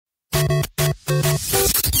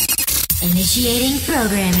Initiating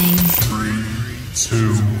programming. 3,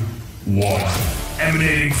 2, 1.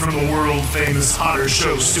 Emanating from the world-famous Hotter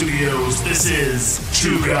Show Studios, this is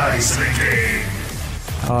Two Guys in a Game.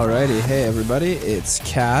 Alrighty, hey everybody, it's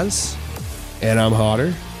Kaz. And I'm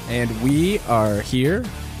Hotter. And we are here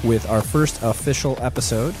with our first official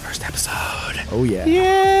episode. First episode. Oh yeah.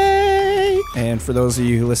 Yay! And for those of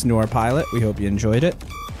you who listened to our pilot, we hope you enjoyed it.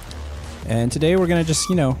 And today we're going to just,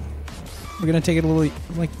 we're going to take it a little,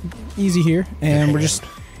 easy here. And we're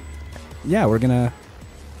going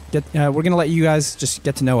to let you guys just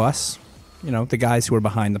get to know us. The guys who are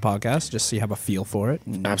behind the podcast, just so you have a feel for it.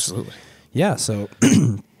 And Absolutely. yeah, so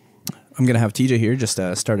I'm going to have TJ here just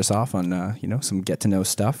start us off on, some get-to-know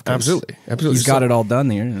stuff. Absolutely. He's got it all done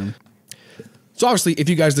here. So obviously, if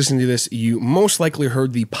you guys listen to this, you most likely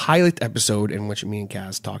heard the pilot episode in which me and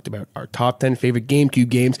Kaz talked about our top 10 favorite GameCube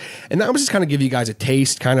games. And that was just kind of give you guys a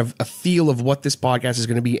taste, kind of a feel of what this podcast is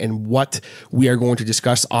going to be and what we are going to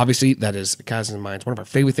discuss. Obviously, that is, Kaz and mine, it's one of our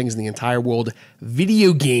favorite things in the entire world,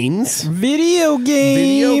 video games. Video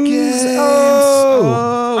games!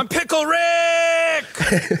 Oh! I'm Pickle Rick!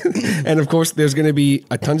 And of course, there's going to be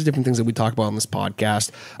a tons of different things that we talk about on this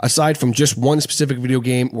podcast. Aside from just one specific video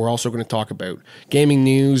game, we're also going to talk about gaming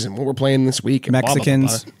news and what we're playing this week. And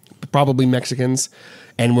Mexicans. blah, blah, blah. Probably Mexicans.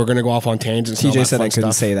 And we're going to go off on tangents. TJ said I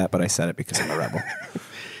couldn't stuff. say that, but I said it because I'm a rebel.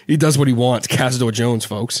 He does what he wants. Cazador Jones,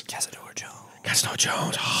 folks. Cazador Jones. Cazador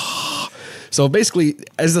Jones. So basically,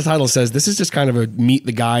 as the title says, this is just kind of a meet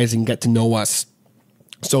the guys and get to know us.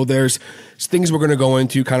 So there's things we're going to go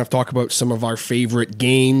into, kind of talk about some of our favorite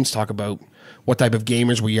games, talk about what type of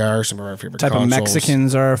gamers we are, some of our favorite Type consoles. of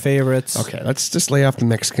Mexicans are our favorites. Okay, let's just lay off the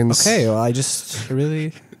Mexicans. Okay, well, I just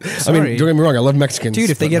really... I mean, don't get me wrong, I love Mexicans.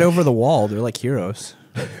 Dude, if they but get over the wall, they're like heroes.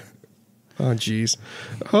 Oh, jeez.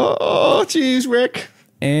 Oh, jeez, Rick.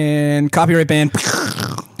 And copyright ban.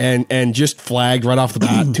 And just flagged right off the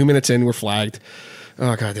bat. 2 minutes in, we're flagged.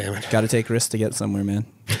 Oh, God damn it. Got to take risks to get somewhere, man.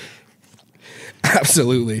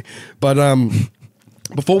 Absolutely. But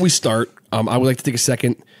before we start, I would like to take a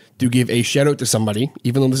second to give a shout out to somebody,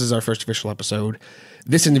 even though this is our first official episode.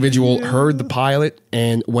 This individual heard the pilot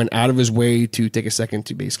and went out of his way to take a second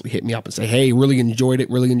to basically hit me up and say, hey, really enjoyed it,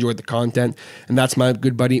 really enjoyed the content. And that's my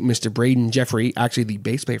good buddy, Mr. Braden Jeffrey, actually the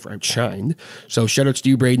bass player for Outshined. So shout outs to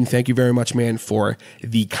you, Braden. Thank you very much, man, for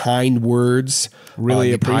the kind words. Really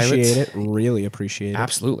the appreciate pilot. it. Really appreciate it.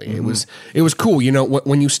 Absolutely. It was cool.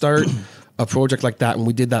 When you start a project like that, when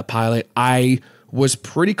we did that pilot, I was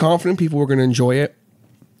pretty confident people were going to enjoy it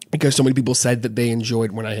because so many people said that they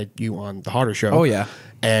enjoyed when I had you on the Hotter Show. Oh, yeah.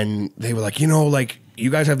 And they were like, you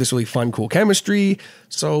guys have this really fun, cool chemistry.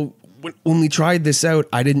 So when we tried this out,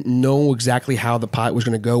 I didn't know exactly how the pilot was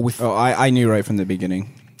going to go with. Oh, I knew right from the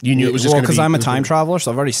beginning. You knew it was just going to be... because I'm a time traveler,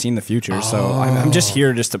 so I've already seen the future. So I'm just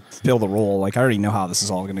here just to fill the role. Like, I already know how this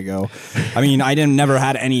is all going to go. I mean, I never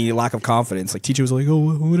had any lack of confidence. Like, teacher was like,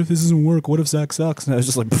 oh, what if this doesn't work? What if Zach sucks? And I was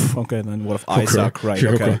just like, okay, then what if I suck? Right,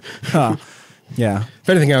 Sure, okay. Huh. Yeah. If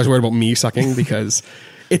anything, I was worried about me sucking because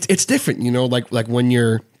it's different, like when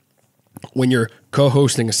you're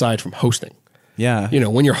co-hosting aside from hosting. Yeah.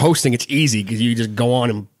 When you're hosting, it's easy because you just go on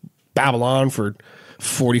and babble on for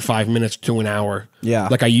 45 minutes to an hour. Yeah.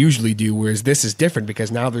 Like I usually do, whereas this is different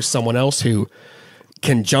because now there's someone else who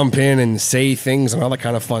can jump in and say things and all that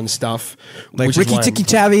kind of fun stuff. Like Ricky Tikki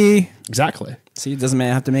Tavi. Exactly. See, it doesn't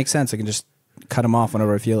have to make sense. I can just cut him off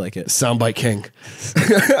whenever I feel like it. Soundbite king.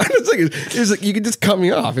 it's like you can just cut me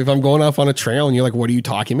off. If I'm going off on a trail and you're like, what are you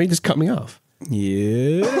talking about? Just cut me off.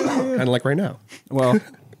 Yeah. Kind of like right now. Well,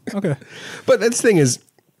 okay. But the thing is,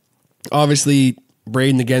 obviously,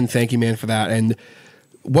 Braden, again, thank you, man, for that. And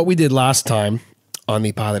what we did last time on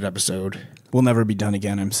the pilot episode will never be done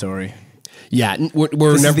again. I'm sorry. Yeah,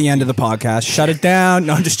 This is the end of the podcast. Shut it down.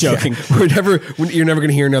 No, I'm just joking. Yeah, you're never going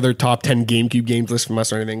to hear another top 10 GameCube games list from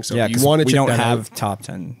us or anything. So yeah, you want to we check don't that have out. top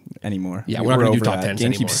 10 anymore. Yeah, we're not going to do top 10s GameCube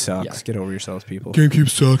anymore. sucks. Yeah. Get over yourselves, people. GameCube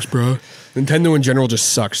sucks, bro. Nintendo in general just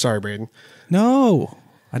sucks. Sorry, Braden. No,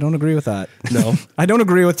 I don't agree with that. No? I don't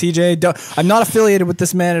agree with TJ. I'm not affiliated with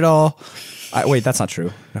this man at all. Wait, that's not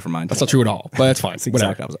true. Never mind. That's not true at all, but that's fine. It's the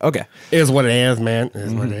exact opposite. Okay. It is what it is, man. It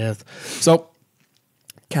is what it is. So,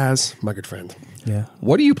 Kaz, my good friend. Yeah.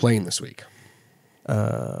 What are you playing this week?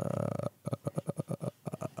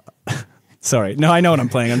 Sorry. No, I know what I'm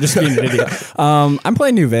playing. I'm just being an idiot. I'm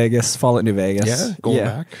playing New Vegas. Fallout New Vegas. Yeah? Going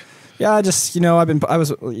back? Yeah, I just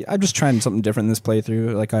I'm just trying something different in this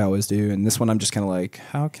playthrough, like I always do. And this one, I'm just kind of like,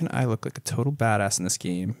 how can I look like a total badass in this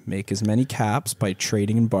game? Make as many caps by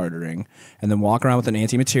trading and bartering, and then walk around with an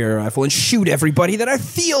anti-material rifle and shoot everybody that I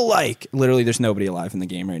feel like. Literally, there's nobody alive in the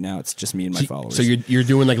game right now. It's just me and my followers. So you're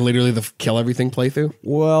doing like literally the kill everything playthrough?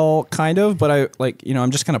 Well, kind of, but I I'm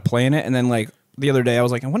just kind of playing it, and then like. The other day, I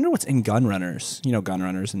was like, I wonder what's in Gunrunners. You know,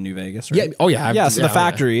 Gunrunners in New Vegas, right? Yeah. Oh, yeah. Yeah, so the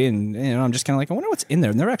factory, and I'm just kind of like, I wonder what's in there.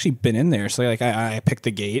 I've never actually been in there. So like, I picked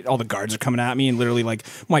the gate. All the guards are coming at me, and literally like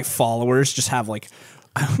my followers just have like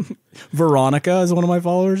Veronica is one of my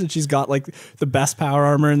followers, and she's got like the best power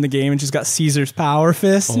armor in the game, and she's got Caesar's power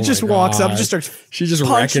fist, and just walks up, and just starts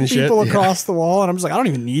punching people across the wall, and I'm just like, I don't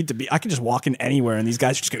even need to be. I can just walk in anywhere, and these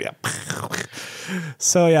guys are just gonna be like.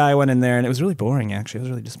 So yeah, I went in there, and it was really boring. Actually, I was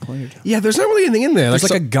really disappointed. Yeah, there's not really anything in there. There's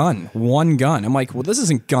like a gun, one gun. I'm like, well, this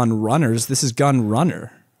isn't Gun Runners. This is Gun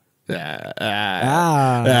Runner.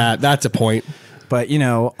 That's a point. But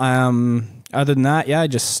other than that, yeah, I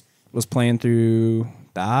just was playing through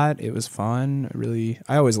that. It was fun.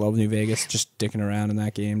 I always love New Vegas, just dicking around in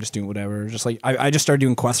that game, just doing whatever. Just like I just started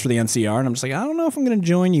doing quests for the NCR, and I'm just like, I don't know if I'm going to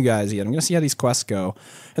join you guys yet. I'm going to see how these quests go.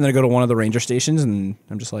 And then I go to one of the ranger stations, and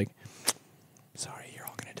I'm just like, sorry, you're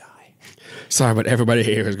all going to die. Sorry, but everybody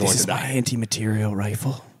here is going to die. This is my anti-material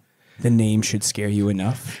rifle. The name should scare you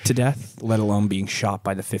enough to death, let alone being shot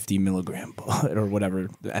by the 50 milligram bullet or whatever,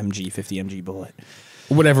 the 50 MG bullet.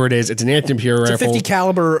 Whatever it is, it's an anti-material rifle. It's a 50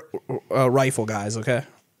 caliber rifle, guys, okay?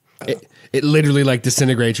 It literally like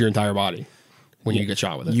disintegrates your entire body when you get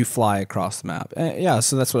shot with it. You fly across the map. Yeah,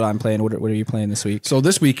 so that's what I'm playing. What are you playing this week? So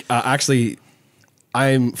this week, actually,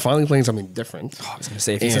 I'm finally playing something different. Oh, I was going to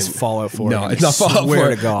say, if it says Fallout 4. No, it's not Fallout 4.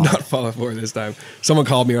 Swear to God. Not Fallout 4 this time. Someone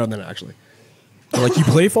called me out on that, actually. They're like, you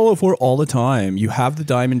play Fallout 4 all the time. You have the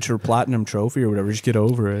diamond or platinum trophy or whatever. Just get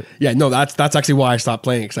over it. Yeah, no, that's actually why I stopped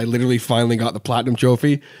playing, because I literally finally got the platinum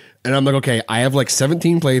trophy. And I'm like, okay, I have like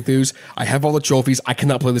 17 playthroughs. I have all the trophies. I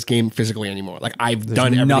cannot play this game physically anymore. Like There's done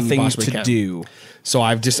everything nothing you possibly to can. do. So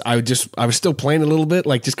I was still playing a little bit,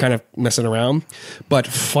 like just kind of messing around. But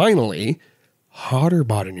finally, Hodder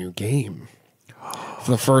bought a new game.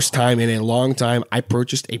 For the first time in a long time, I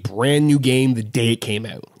purchased a brand new game the day it came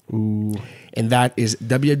out. Ooh. And that is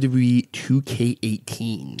WWE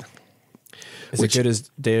 2K18. Is it good as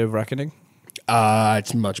Day of Reckoning?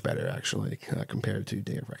 It's much better, actually, compared to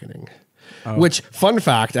Day of Reckoning. Oh. Which, fun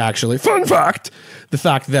fact, the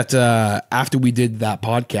fact that after we did that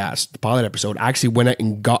podcast, the pilot episode, I actually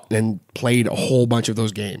went out and played a whole bunch of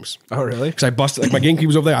those games. Oh, really? Because I busted, like my GameCube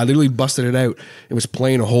was over there, I literally busted it out and was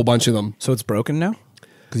playing a whole bunch of them. So it's broken now?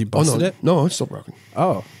 Because you busted it? No, it's still broken.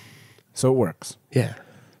 Oh. So it works. Yeah.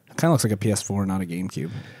 It kind of looks like a PS4, not a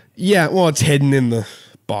GameCube. Yeah, well, it's hidden in the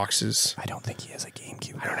boxes. I don't think he has a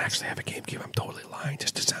GameCube. I don't actually have a GameCube. I'm totally lying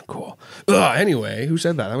just to sound cool. Anyway, who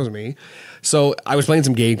said that? That was me. So I was playing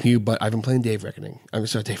some GameCube, but I've been playing Dave Reckoning.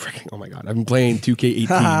 Dave Reckoning. Oh my God. I've been playing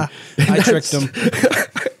 2K18. I tricked him.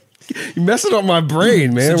 You're messing up my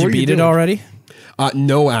brain, man. So did you beat it already?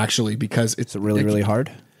 No, actually, because it's really, really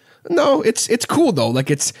hard. No, it's cool though.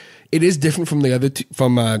 Like it is different from the other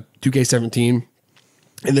from 2K17.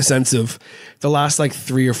 In the sense of the last like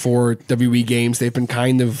 3 or 4 WWE games, they've been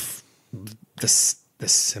kind of the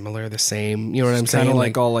similar, the same. You know what I'm saying? Kind of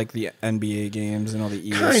like all like the NBA games and all the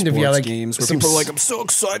EA kind of, sports games where people are like, I'm so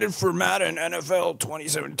excited for Madden NFL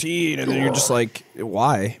 2017. And then you're just like,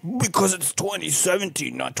 why? Because it's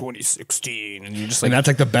 2017, not 2016. And you're just like, and that's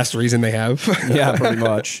like the best reason they have. Yeah, pretty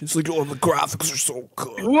much. It's like, oh, the graphics are so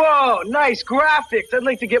good. Whoa, nice graphics. I'd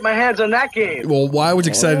like to get my hands on that game. Well, why I was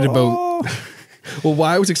excited about... Well,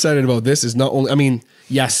 why I was excited about this is not only, I mean,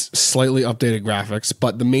 yes, slightly updated graphics,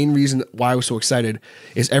 but the main reason why I was so excited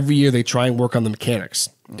is every year they try and work on the mechanics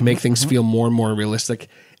to make things feel more and more realistic.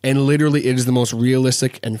 And literally, it is the most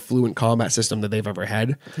realistic and fluent combat system that they've ever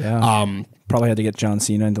had. Yeah. Probably had to get John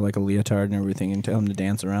Cena into like a leotard and everything and tell him to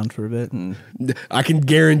dance around for a bit. And I can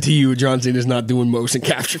guarantee you John Cena's not doing motion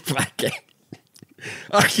capture for that game.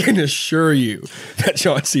 I can assure you that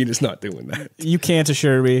John Cena's not doing that. You can't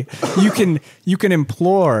assure me. You can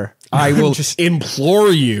implore. I will just implore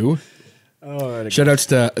you. Oh, shout outs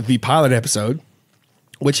to the pilot episode,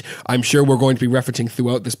 which I'm sure we're going to be referencing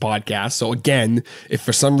throughout this podcast. So again, if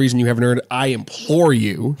for some reason you haven't heard it, I implore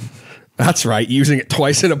you. That's right, using it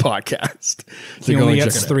twice in a podcast. He only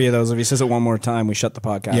gets 3 of those. If he says it one more time, we shut the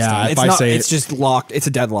podcast down. It's just locked. It's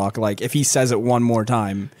a deadlock. Like if he says it one more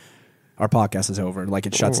time, our podcast is over. Like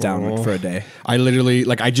it shuts down for a day. I literally,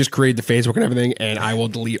 like I just created the Facebook and everything, and I will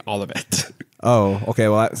delete all of it. Oh, okay.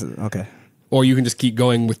 Well, okay. Or you can just keep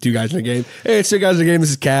going with 2 guys in a game. Hey, it's 2 guys in a game.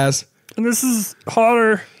 This is Kaz. And this is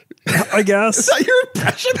Hodder. I guess. Is that your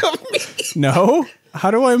impression of me? No.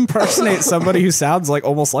 How do I impersonate somebody who sounds like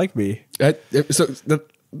almost like me?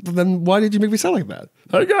 Then why did you make me sound like that?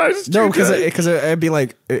 Hey guys, it's No, TK. because it'd be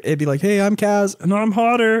like, hey, I'm Kaz and I'm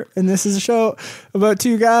Hotter, and this is a show about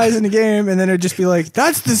two guys in a game, and then it'd just be like,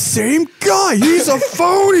 that's the same guy. He's a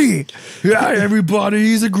phony. Yeah, everybody,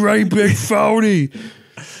 he's a great big phony.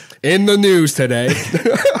 In the news today.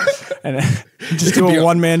 And just do a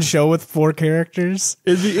one-man show with 4 characters.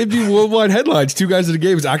 It'd be worldwide headlines. 2 guys in a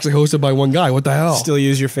game is actually hosted by one guy. What the hell? Still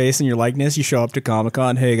use your face and your likeness. You show up to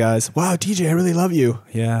Comic-Con. Hey, guys. Wow, TJ, I really love you.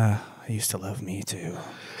 Yeah, I used to love me, too.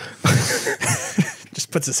 Just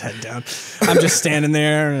puts his head down. I'm just standing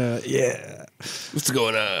there. Yeah. What's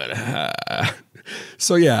going on?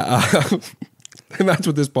 So, yeah. And that's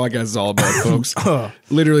what this podcast is all about, folks.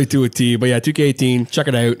 Literally to a T. But yeah, 2K18, check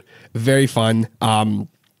it out. Very fun.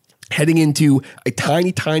 Heading into a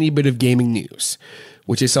tiny bit of gaming news,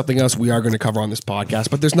 which is something else we are going to cover on this podcast,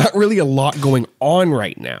 but there's not really a lot going on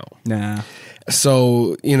right now. Nah.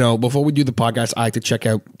 So, before we do the podcast, I like to check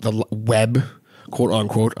out the web, quote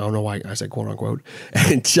unquote. I don't know why I said quote unquote,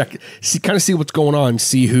 and see what's going on,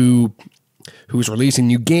 see who's releasing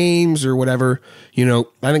new games or whatever.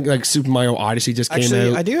 I think like Super Mario Odyssey just came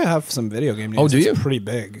out. I do have some video game news. Oh, do you? It's pretty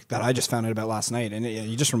big that I just found out about last night, and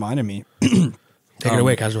you just reminded me. Take it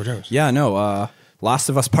away, Casual Jones. Yeah, no. Last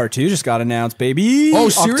of Us Part 2 just got announced, baby. Oh,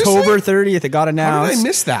 seriously? October 30th, it got announced. How did I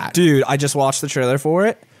miss that? Dude, I just watched the trailer for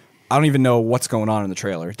it. I don't even know what's going on in the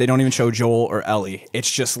trailer. They don't even show Joel or Ellie.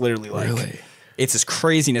 It's just literally like... Really? It's this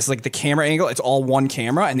craziness. Like the camera angle, it's all one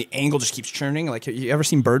camera, and the angle just keeps churning. Like, you ever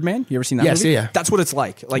seen Birdman? You ever seen that Yes, movie? yeah. That's what it's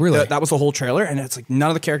like. Like, Really? that was the whole trailer, and it's like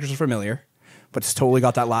none of the characters are familiar. But it's totally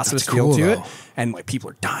got that Last of Us feel cool, to it. though. And like people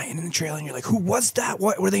are dying in the trailer, and you're like, who was that?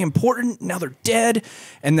 What were they important? Now they're dead.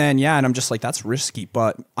 And then and I'm just like, that's risky.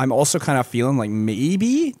 But I'm also kind of feeling like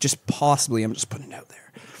maybe, just possibly, I'm just putting it out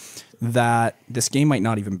there, that this game might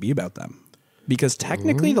not even be about them. Because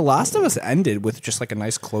technically The Last of Us ended with just like a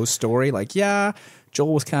nice close story. Like, yeah,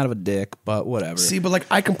 Joel was kind of a dick, but whatever. See, but like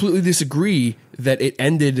I completely disagree that it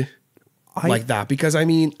ended like that, because I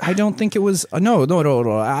mean, I don't think it was no.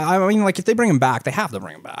 I mean, like if they bring him back, they have to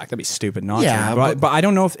bring him back. That'd be stupid not Yeah, to. But I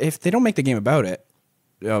don't know if they don't make the game about it,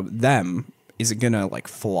 them, is it gonna like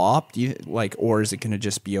flop? Or is it gonna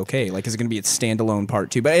just be okay? Like, is it gonna be its standalone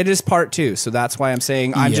part 2? But it is part 2, so that's why I'm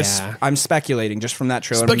saying I'm speculating just from that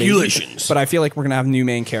trailer. Speculations. But I feel like we're gonna have new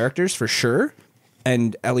main characters for sure.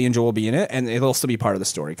 And Ellie and Joel will be in it, and it'll still be part of the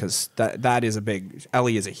story because that is a big.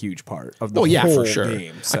 Ellie is a huge part of the whole for sure.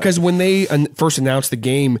 game. So. Because when they first announced the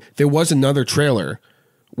game, there was another trailer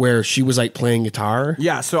where she was like playing guitar.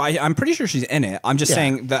 Yeah, so I'm pretty sure she's in it. I'm just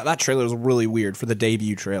saying that trailer was really weird for the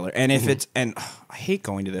debut trailer. And if it's I hate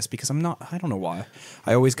going to this because I don't know why.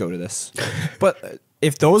 I always go to this. But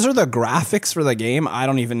if those are the graphics for the game, I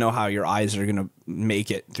don't even know how your eyes are going to make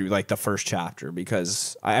it through like the first chapter,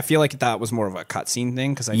 because I feel like that was more of a cutscene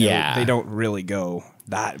thing, because I know they don't really go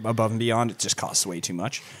that above and beyond. It just costs way too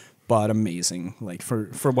much. But amazing, like for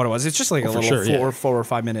what it was. It's just like a little 4 or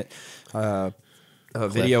 5 minute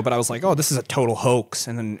video, but I was like, oh, this is a total hoax.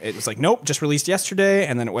 And then it was like, nope, just released yesterday.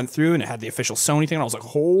 And then it went through and it had the official Sony thing. And I was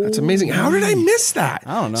like, oh, That's amazing. How did I miss that?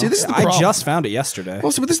 I don't know. See, this is the I problem. just found it yesterday.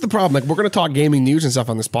 Well, so but this is the problem. Like, we're going to talk gaming news and stuff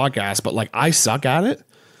on this podcast, but like I suck at it.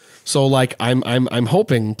 So like I'm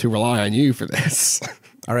hoping to rely on you for this.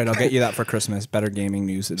 All right, I'll get you that for Christmas. Better gaming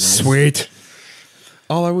news. Sweet.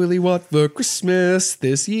 All I really want for Christmas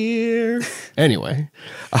this year. Anyway,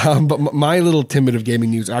 but my little tidbit of gaming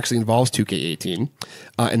news actually involves 2K18.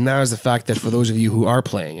 And that is the fact that for those of you who are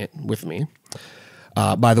playing it with me,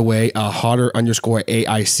 by the way,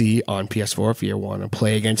 Hotter_AIC on PS4, if you want to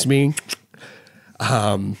play against me,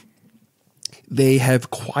 they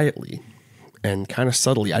have quietly and kind of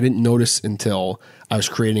subtly, I didn't notice until I was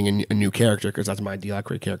creating a new character, because that's my deal. I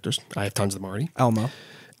create characters. I have tons of them already. Elmo.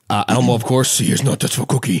 Elmo, of course, he is not just for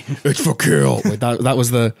cookie, it's for kill. Like that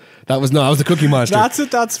was the Cookie Monster. That's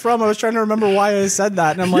what that's from. I was trying to remember why I said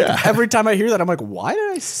that, and I'm like, every time I hear that, I'm like, why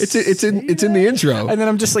did I? It's in the intro. And then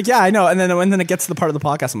I'm just like, yeah, I know. And then it gets to the part of the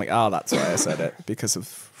podcast, I'm like, oh, that's why I said it, because of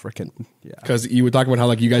freaking Because you were talking about how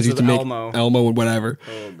like you guys used to make Elmo and whatever.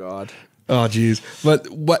 Oh God. Oh geez. But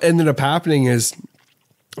what ended up happening is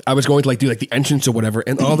I was going to like do like the entrance or whatever,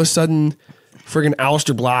 and all of a sudden, friggin'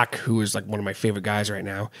 Aleister Black, who is like one of my favorite guys right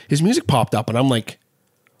now, his music popped up, and I'm like,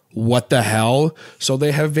 what the hell? So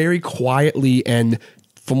they have very quietly, and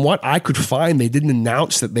from what I could find, they didn't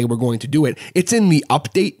announce that they were going to do it. It's in the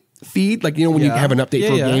update feed, like, you know, when you have an update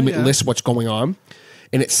for a game, it lists what's going on,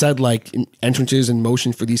 and it said like entrances and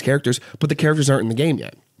motion for these characters, but the characters aren't in the game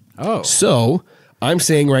yet. Oh. So I'm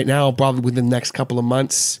saying right now, probably within the next couple of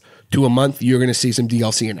months to a month, you're going to see some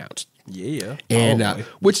DLC announced. Yeah. And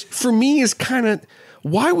which for me is kind of,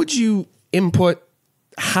 why would you input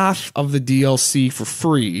half of the DLC for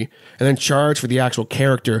free and then charge for the actual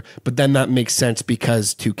character, but then that makes sense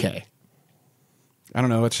because 2K? I don't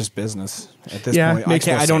know. It's just business at this Yeah, point. makes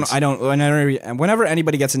more I don't. sense. I don't. Whenever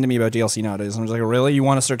anybody gets into me about DLC nowadays, I'm just like, really? You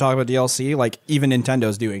want to start talking about DLC? Like, even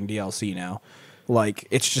Nintendo's doing DLC now. Like,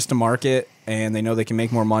 it's just a market, and they know they can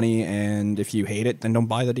make more money. And if you hate it, then don't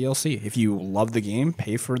buy the DLC. If you love the game,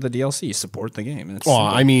 pay for the DLC. Support the game. It's, Well,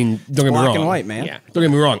 I mean, don't get me black wrong. and white, man. Yeah, don't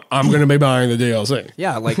get me wrong. I'm going to be buying the DLC.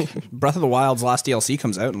 Yeah, like Breath of the Wild's last DLC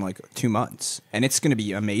comes out in like 2 months, and it's going to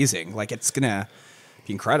be amazing. Like, it's going to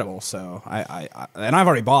be incredible. So and I've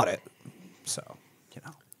already bought it. So, you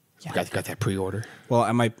know. Yeah. Got that pre-order. Well,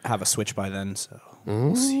 I might have a Switch by then, so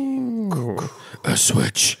we'll see. A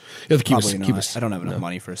Switch. You have to Probably not. I don't have enough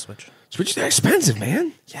money for a Switch. Switch, they're expensive,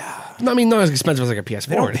 man. Yeah. I mean, not as expensive as like a PS4.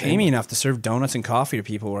 They don't or anything. pay me enough to serve donuts and coffee to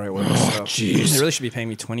people where I work. So jeez. They really should be paying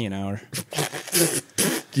me $20 an hour.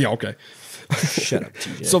 Yeah, okay. Shut up,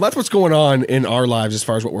 TJ. So that's what's going on in our lives as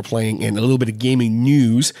far as what we're playing and a little bit of gaming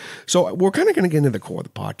news. So we're kind of going to get into the core of the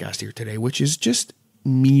podcast here today, which is just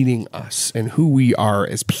meeting us and who we are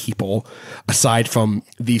as people, aside from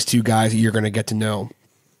these two guys that you're going to get to know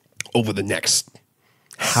over the next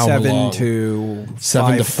however 7 long. to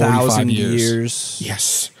 7 to 45 5,000 years. years.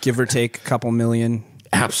 Yes, Give or take a couple million.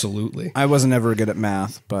 absolutely. I wasn't ever good at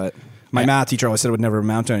math, but my math teacher always said it would never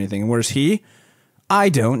amount to anything. And where's he? I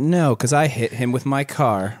don't know, because I hit him with my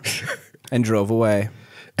car and drove away.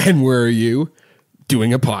 And where are you?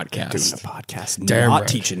 Doing a podcast. Doing a podcast, Damn not right.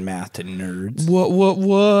 teaching math to nerds.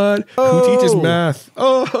 What? Who teaches math?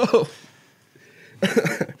 Oh.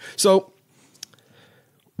 So,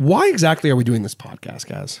 why exactly are we doing this podcast,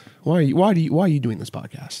 guys? Why are you doing this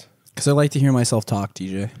podcast? Because I like to hear myself talk,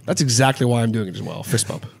 TJ. That's exactly why I'm doing it as well. Fist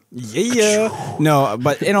bump. Yeah. No,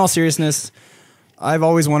 but in all seriousness, I've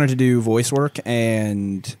always wanted to do voice work,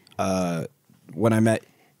 and when I met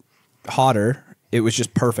Hodder, it was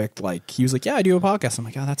just perfect. Like, he was like, yeah, I do a podcast. I'm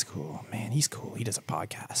like, oh, that's cool. Man, he's cool. He does a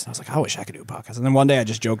podcast. And I was like, I wish I could do a podcast. And then one day I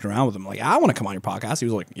just joked around with him, like, I want to come on your podcast. He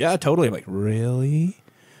was like, yeah, totally. I'm like, really?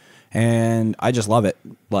 And I just love it.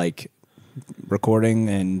 Like, recording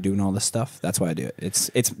and doing all this stuff. That's why I do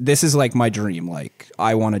it. This is like my dream. Like,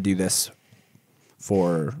 I want to do this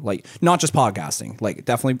for, like, not just podcasting. Like,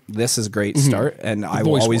 definitely this is a great start, and I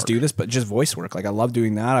will Voice always work. do this, but just voice work. Like, I love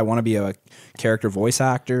doing that. I want to be a character voice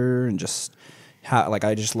actor and just like,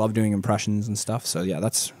 I just love doing impressions and stuff. So yeah,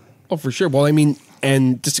 that's Oh, for sure. Well, I mean,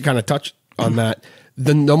 and just to kind of touch on that,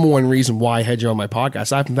 the number one reason why I had you on my podcast,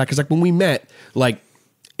 aside from that, because like when we met, like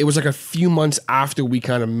it was like a few months after we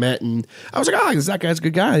kind of met, and I was like, oh, that guy's a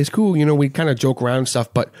good guy. He's cool. You know, we kind of joke around and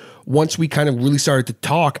stuff. But once we kind of really started to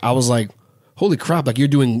talk, I was like, holy crap, like you're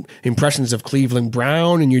doing impressions of Cleveland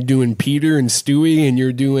Brown, and you're doing Peter and Stewie, and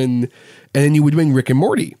you're doing, and then you were doing Rick and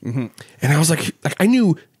Morty. And I was like I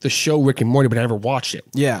knew the show Rick and Morty, but I never watched it.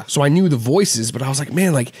 Yeah. So I knew the voices, but I was like,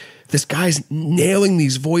 man, like this guy's nailing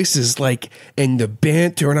these voices, like, and the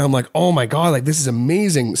banter, and I'm like, oh my God, like this is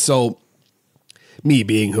amazing. So me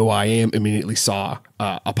being who I am, immediately saw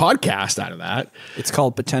a podcast out of that it's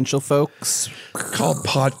called Potential, folks. called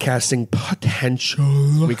Podcasting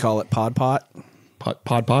Potential. We call it Pod Pot. Pod.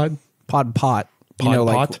 Pod Pot. You Pod know,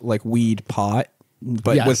 pot? like weed pot,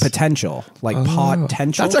 but Yes. with potential. Like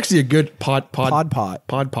potential. That's actually a good pod Pod Pot.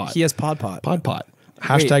 He has Pod Pot. Pod pot.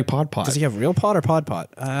 Hashtag Wait, pod pot. Does he have real pot or Pod Pot?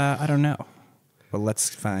 I don't know. But let's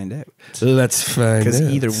find out. Let's find Because out.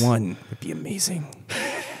 either one would be amazing.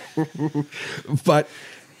 But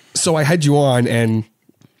so I had you on, and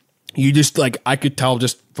you just like, I could tell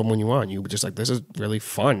just from when you were on, you were just like, this is really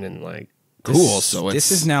fun and like cool. So it's,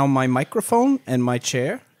 This is now my microphone and my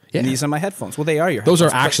chair. Yeah. And these are my headphones. Well, they are your Those are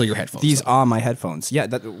headphones, but actually your headphones, These though. are my headphones. Yeah,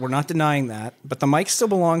 we're not denying that. But the mic still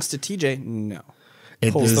belongs to TJ. No.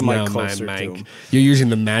 it Pulls is the mic now my closer to mic. him. You're using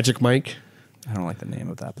the Magic mic. I don't like the name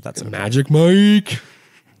of that, but that's okay. Magic mic.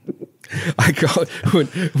 I call it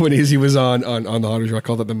when Izzy was on the Hodder Show, I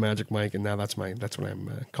called it the Magic mic, and now that's what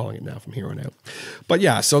I'm calling it now from here on out. But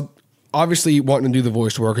yeah, so obviously wanting to do the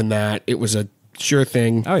voice work and that, it was a sure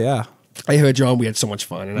thing. Oh, yeah. I had John, we had so much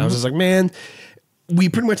fun, and I was just like, man, we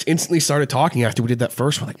pretty much instantly started talking after we did that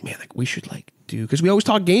first one. Like, man, like we should like do, because we always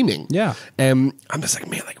talk gaming. Yeah. And I'm just like,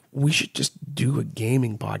 man, like we should just do a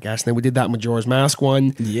gaming podcast. And then we did that Majora's Mask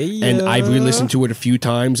one. Yeah. And I've re-listened to it a few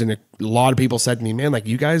times, and a lot of people said to me, man, like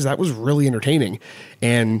you guys, that was really entertaining.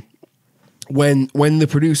 And when the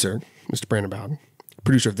producer, Mr. Brandon Bowden,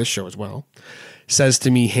 producer of this show as well, says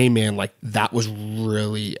to me, hey man, like that was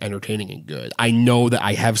really entertaining and good, I know that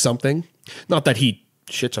I have something. Not that he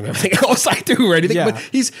shits on everything else I do or anything. Yeah. But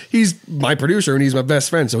he's my producer and he's my best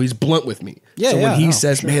friend, so he's blunt with me. Yeah, so yeah, when he no,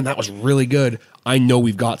 says, "Man, that was really good," I know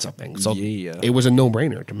we've got something. So Yeah. it was a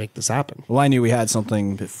no-brainer to make this happen. Well, I knew we had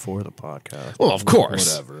something before the podcast. Well, of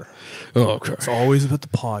course. Whatever. Oh, of course. It's always about the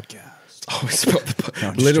podcast. Always about the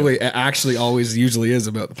I'm just literally, it actually always usually is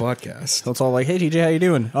about the podcast. So it's all like, hey, TJ, how you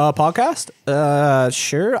doing? Podcast?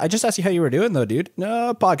 Sure. I just asked you how you were doing, though, dude.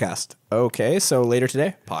 No, podcast. Okay, so later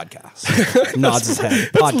today, podcast. Nods his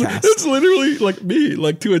head. Podcast. That's literally like me,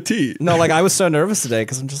 like to a T. No, like I was so nervous today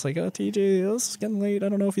because I'm just like, oh, TJ, this is getting late. I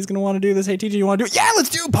don't know if he's going to want to do this. Hey, TJ, you want to do it? Yeah, let's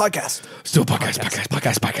do a podcast. Still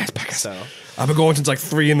podcast. So I've been going since like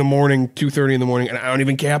 3 in the morning, 2:30 in the morning, and I don't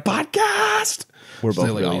even care. Podcast. we're both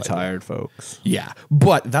Literally all really I do. tired, folks. Yeah,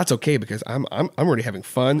 but that's okay because I'm already having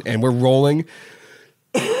fun and we're rolling.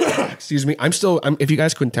 Excuse me. If you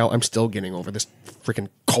guys couldn't tell, I'm still getting over this freaking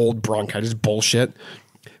cold bronchitis bullshit.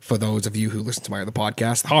 For those of you who listen to my other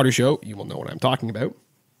podcast, The Hotter Show, you will know what I'm talking about.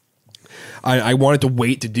 I wanted to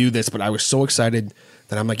wait to do this, but I was so excited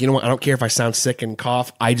that I'm like, you know what? I don't care if I sound sick and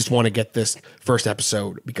cough. I just want to get this first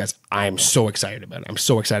episode because I'm so excited about it. I'm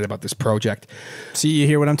so excited about this project. See, you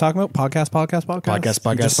hear what I'm talking about? Podcast. Podcast.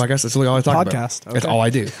 That's literally all I talk Podcast, about. That's okay. all I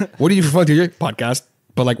do. What do you do for fun, TJ? Podcast.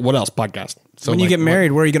 But like, what else? Podcast. So When you like, get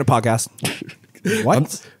married, where are you going to podcast? What?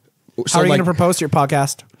 So How are you like, going to propose to your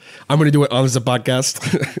podcast? I'm going to do it on as a podcast.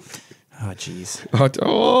 Oh, jeez.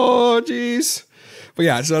 Oh, jeez. But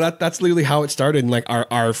yeah, so that's literally how it started. And like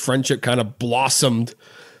our friendship kind of blossomed,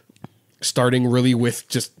 starting really with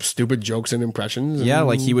just stupid jokes and impressions. Yeah, and,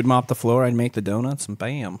 like he would mop the floor, I'd make the donuts, and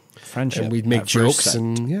bam, friendship. and we'd make at first jokes sight.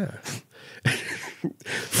 and yeah.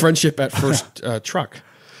 Friendship at first truck.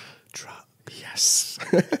 Yes.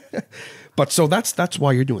 But so that's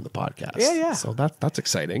why you're doing the podcast. Yeah. So that's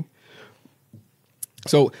exciting.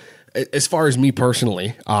 So as far as me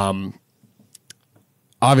personally,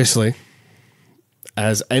 obviously,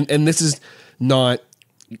 and this is not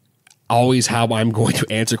always how I'm going to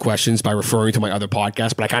answer questions by referring to my other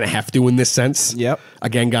podcast, but I kind of have to in this sense. Yep.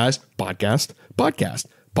 Again, guys, podcast.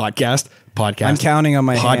 I'm counting on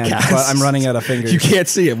my hand, but I'm running out of fingers. You can't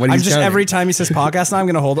see it when I'm he's just counting. every time he says podcast, now I'm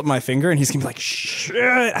going to hold up my finger, and he's going to be like, "Shit,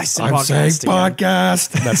 I said I'm saying podcast." again."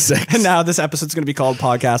 podcast. That's sick. And now this episode's going to be called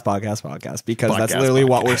podcast because that's Podcast, literally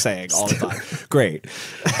what podcast. we're saying all the time. Great.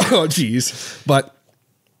 Oh, geez. But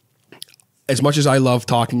as much as I love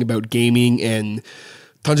talking about gaming and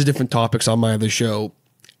tons of different topics on my other show,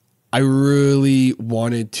 I really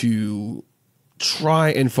wanted to try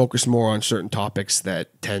and focus more on certain topics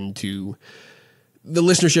that tend to the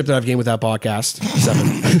listenership that I've gained with that podcast.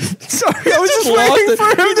 7. Sorry, I was just lost waiting it. for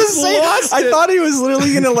him You to just say. lost I it. thought he was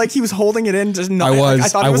literally gonna like he was holding it in to not. I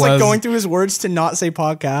thought he was was. like going through his words to not say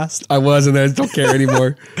podcast. I was, and I just don't care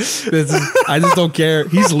anymore. I just don't care.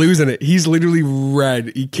 He's losing it. He's literally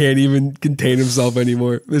red. He can't even contain himself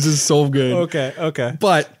anymore. This is so good. Okay.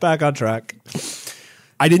 But Back on track.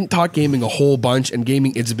 I didn't talk gaming a whole bunch, and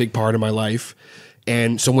gaming is a big part of my life.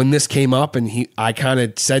 And so when this came up, and I kind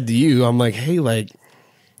of said to you, I'm like, hey, like,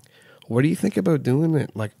 what do you think about doing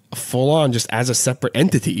it like full on, just as a separate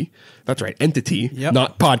entity? That's right, entity, Yep.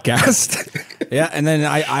 not podcast. Yeah, and then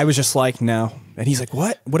I was just like, no. And he's like,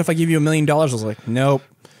 what? What if I give you $1 million? I was like, nope.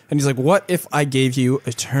 And he's like, what if I gave you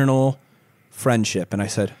eternal friendship? And I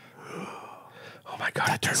said, Oh my god,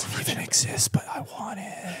 that doesn't even exist, but I want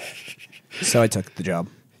it. So I took the job.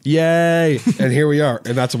 yay! And here we are,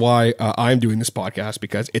 and that's why I'm doing this podcast,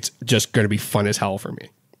 because it's just going to be fun as hell for me.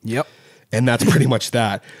 Yep. And that's pretty much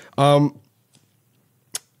that.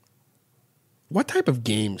 What type of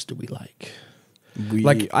games do we like?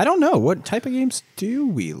 I don't know. What type of games do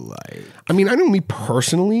we like? I mean, I know me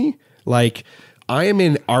personally, like, I am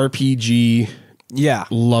an RPG Yeah.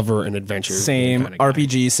 lover and adventure. Same. kind of guy.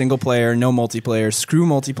 RPG, single player, no multiplayer. Screw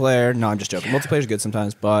multiplayer. No, I'm just joking. Multiplayer's good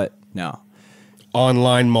sometimes, but no.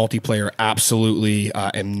 Online multiplayer, absolutely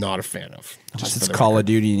am not a fan of. Unless for it's the Call record. of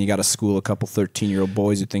Duty and you got to school a couple 13-year-old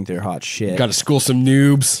boys who think they're hot shit. Got to school some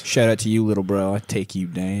noobs. Shout out to you, little bro. I take you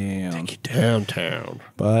down. Downtown.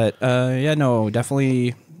 But yeah, no,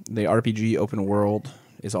 definitely the RPG open world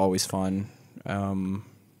is always fun.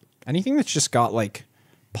 Anything that's just got like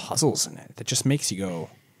puzzles in it that just makes you go,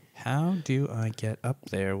 how do I get up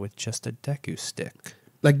there with just a Deku stick?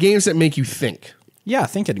 Like games that make you think. Yeah,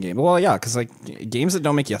 thinking game. Well, yeah, because like games that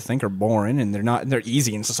don't make you think are boring and they're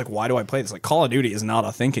easy. And it's just like, why do I play this? Like Call of Duty is not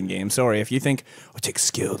a thinking game. Sorry, if you think it takes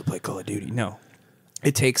skill to play Call of Duty, no,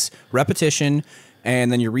 it takes repetition,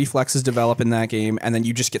 and then your reflexes develop in that game, and then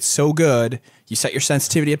you just get so good. You set your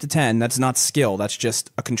sensitivity up to 10. That's not skill. That's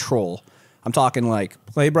just a control. I'm talking like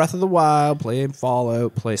play Breath of the Wild, play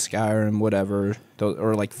Fallout, play Skyrim, whatever,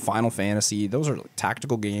 or like Final Fantasy. Those are like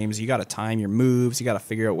tactical games. You got to time your moves. You got to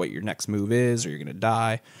figure out what your next move is, or you're gonna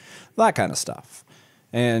die. That kind of stuff.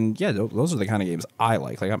 And yeah, those are the kind of games I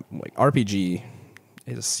like. Like RPG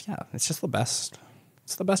is it's just the best.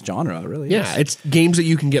 It's the best genre, it really is. Yeah, it's games that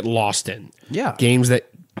you can get lost in. Yeah. Games that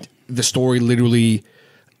the story literally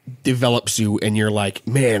develops you and you're like,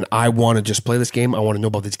 man, I want to just play this game. I want to know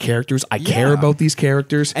about these characters. I care about these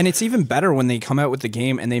characters. And it's even better when they come out with the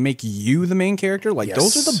game and they make you the main character. Like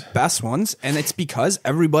those are the best ones. And it's because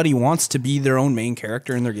everybody wants to be their own main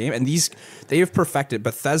character in their game. And they have perfected.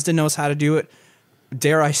 Bethesda knows how to do it.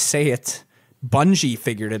 Dare I say it? Bungie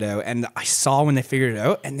figured it out, and I saw when they figured it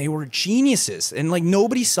out, and they were geniuses. And like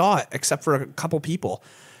nobody saw it except for a couple people.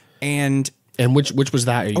 And which was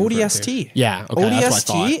that? ODST. Yeah, okay, ODST that's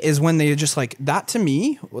what I thought. is when they just like that to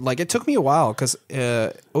me. Like it took me a while because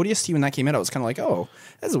ODST when that came out, I was kind of like, oh,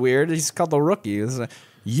 that's weird. He's called the Rookie.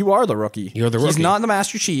 You are the Rookie. You're the Rookie. He's not the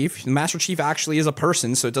Master Chief. The Master Chief actually is a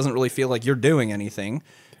person, so it doesn't really feel like you're doing anything,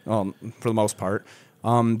 for the most part.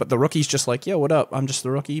 But the Rookie's just like, yo, what up? I'm just the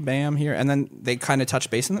Rookie. Bam, here. And then they kind of touched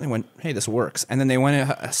base and then they went, hey, this works. And then they went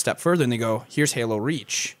a step further and they go, here's Halo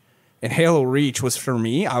Reach. And Halo Reach was for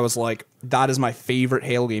me, I was like, that is my favorite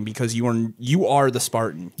Halo game because you are the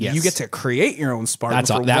Spartan. Yes. You get to create your own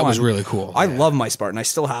Spartan. That was really cool. I love my Spartan. I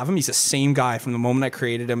still have him. He's the same guy from the moment I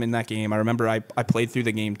created him in that game. I remember I played through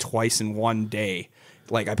the game twice in one day.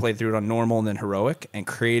 Like I played through it on normal and then heroic and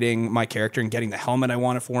creating my character and getting the helmet I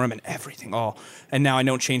wanted for him and everything. And now I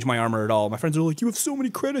don't change my armor at all. My friends are like, you have so many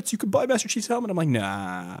credits. You could buy Master Chief's helmet. I'm like,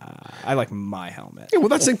 nah, I like my helmet. Yeah, well,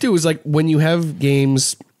 that's the thing too, is like when you have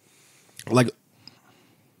games like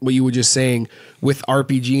what you were just saying with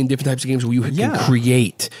RPG and different types of games where you can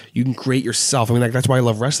create yourself. I mean, like that's why I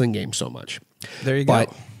love wrestling games so much. There you go.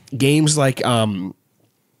 But games like, you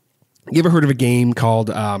ever heard of a game called,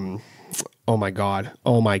 oh my God.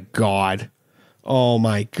 Describe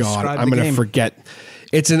I'm going to forget.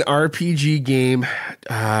 It's an RPG game.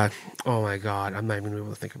 Oh my God. I'm not even able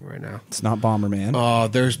to think of it right now. It's not Bomberman. Oh,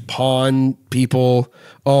 there's pawn people.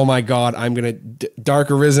 Oh my God. I'm going to Dark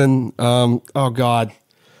Arisen. Oh God.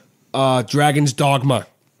 Dragon's Dogma.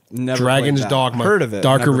 Never Dragon's played that. Dogma. Heard of it.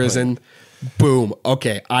 Dark Never Arisen. Boom.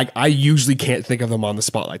 Okay. I usually can't think of them on the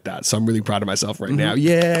spot like that. So I'm really proud of myself right now.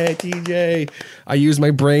 Yay, TJ. I used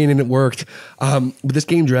my brain and it worked. But this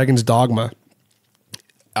game, Dragon's Dogma,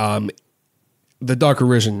 the Dark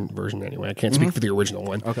Arisen version anyway. I can't speak for the original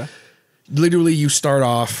one. Okay. Literally, you start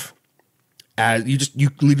off as you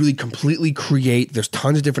literally completely create. There's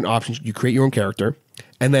tons of different options. You create your own character.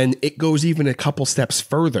 And then it goes even a couple steps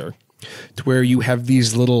further to where you have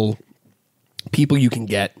these little people you can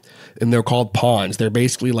get, and they're called pawns. They're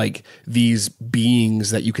basically like these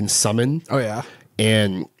beings that you can summon. Oh, yeah.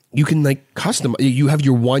 And you can like custom. You have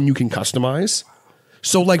your one you can customize.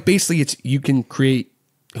 So like basically you can create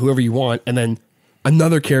whoever you want and then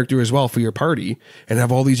another character as well for your party and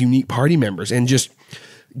have all these unique party members and just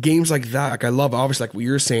games like that. Like I love obviously like what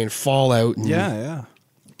you're saying, Fallout and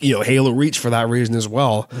Halo Reach for that reason as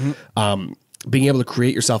well. Being able to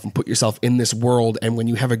create yourself and put yourself in this world, and when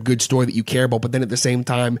you have a good story that you care about, but then at the same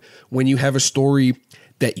time, when you have a story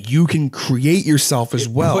that you can create yourself as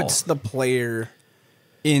well. Puts the player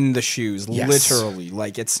in the shoes, literally.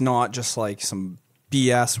 Like it's not just like some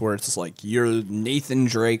BS where it's just like you're Nathan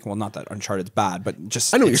Drake. Well, not that Uncharted's bad, but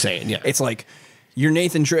just I know what you're saying. Yeah, it's like you're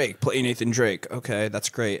Nathan Drake. Play Nathan Drake. Okay, that's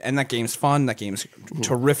great. And that game's fun. That game's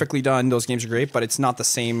terrifically done. Those games are great, but it's not the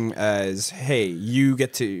same as hey, you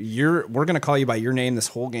get to we're gonna call you by your name this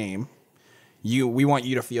whole game. We want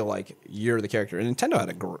you to feel like you're the character. And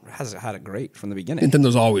Nintendo has had it great from the beginning.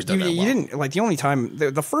 Nintendo's always done that well. You didn't like the only time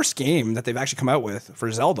the first game that they've actually come out with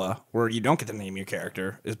for Zelda where you don't get to name your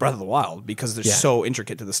character is Breath of the Wild because they're so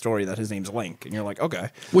intricate to the story that his name's Link, and you're like,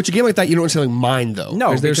 okay. Which a game like that you don't necessarily mind though.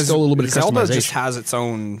 No, there's still a little bit of Zelda customization. just has its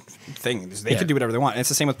own thing. They could do whatever they want. And it's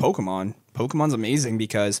the same with Pokemon. Pokemon's amazing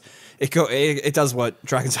because it does what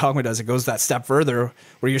Dragon's Dogma does. It goes that step further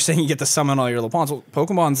where you're saying you get to summon all your little pawns. Well,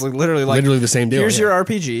 Pokemon's literally the same deal. Here's your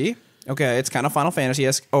RPG. Okay, it's kind of Final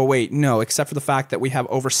Fantasy-esque. Oh, wait, no, except for the fact that we have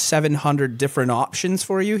over 700 different options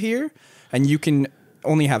for you here, and you can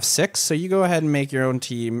only have 6, so you go ahead and make your own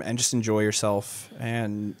team and just enjoy yourself.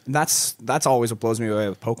 And that's always what blows me away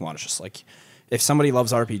with Pokemon. It's just like, if somebody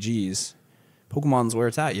loves RPGs, Pokemon's where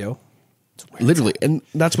it's at, yo. Literally. And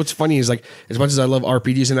that's what's funny is like, as much as I love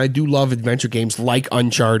RPGs and I do love adventure games like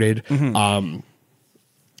Uncharted,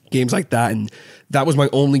 games like that. And that was my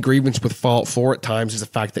only grievance with Fallout 4 at times, is the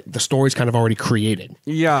fact that the story's kind of already created.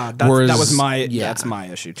 Yeah, that was my that's my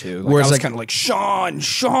issue too. Like, Whereas, I was like, kind of like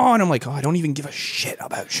Sean. I'm like, oh, I don't even give a shit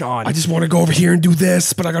about Sean. I just want to go over here and do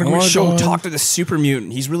this, but I gotta I go want with to go Sean. talk to the super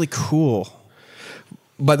mutant. He's really cool.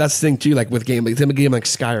 But that's the thing too, like with a game like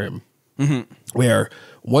Skyrim, where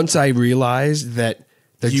once I realized that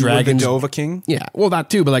the You dragons, were the Dova King. yeah, well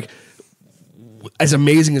that too, but like as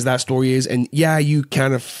amazing as that story is, and yeah, you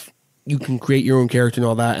can create your own character and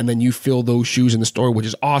all that, and then you fill those shoes in the story, which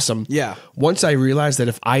is awesome. Yeah. Once I realized that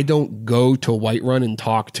if I don't go to Whiterun and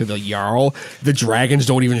talk to the Jarl, the dragons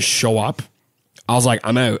don't even show up. I was like,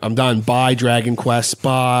 I'm out. I'm done. Bye, Dragon Quest.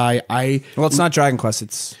 Bye. Well, it's not Dragon Quest.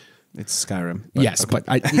 It's Skyrim. Yes, but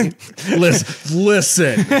I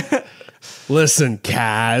listen,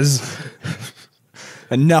 Kaz.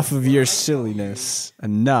 Enough of your silliness.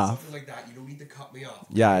 Enough. Like that, you don't need to cut me off.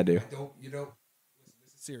 Yeah, I do. This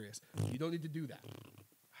is serious. You don't need to do that.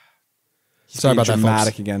 Sorry about that,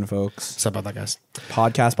 dramatic folks. again, folks. Sorry about that, guys.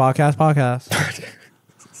 Podcast.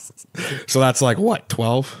 So that's like what,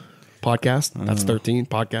 12 podcast? That's 13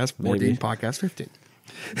 podcast, 14 Maybe. podcast, 15.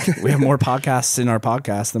 We have more podcasts in our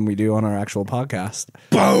podcast than we do on our actual podcast.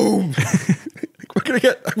 Boom. I'm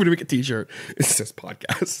gonna make a t-shirt. It says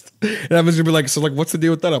podcast. And I'm just gonna be like, so like, what's the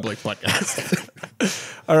deal with that? I'm like, podcast.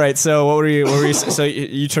 All right, so what were you so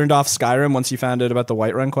you turned off Skyrim once you found out about the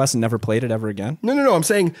Whiterun quest and never played it ever again? No.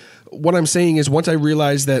 What I'm saying is once I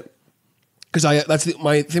realized that, because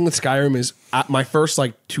my thing with Skyrim is at my first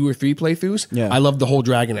like 2 or 3 playthroughs, Yeah. I love the whole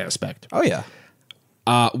dragon aspect. Oh yeah.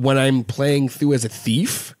 When I'm playing through as a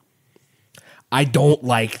thief, I don't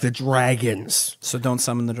like the dragons. So don't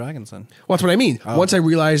summon the dragons then. Well, that's what I mean. Once I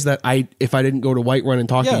realized that if I didn't go to Whiterun and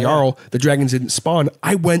talk Yeah, to Jarl, the dragons didn't spawn,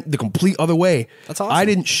 I went the complete other way. That's awesome. I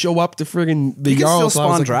didn't show up to friggin' the You can Jarl. still so I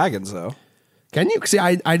was spawn like, dragons though. Can you? See,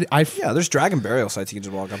 Yeah, there's dragon burial sites you can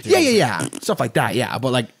just walk up to. Yeah. Stuff like that, yeah.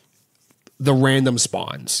 But like the random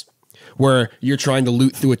spawns where you're trying to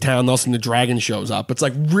loot through a town, and all of a sudden the dragon shows up. It's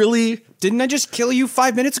like, really? Didn't I just kill you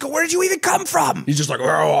 5 minutes ago? Where did you even come from? He's just like,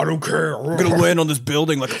 oh, I don't care. I'm gonna land on this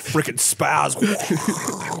building like a freaking spaz.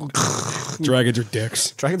 Dragons are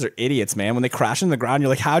dicks. Dragons are idiots, man. When they crash in the ground, you're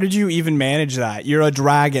like, how did you even manage that? You're a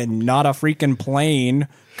dragon, not a freaking plane.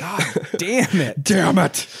 God damn it. Damn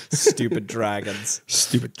it. Stupid dragons.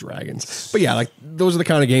 Stupid dragons. But yeah, like those are the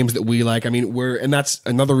kind of games that we like. I mean, and that's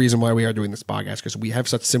another reason why we are doing this podcast, because we have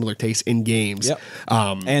such similar tastes in games. Yep.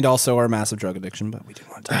 And also our massive drug addiction, but we didn't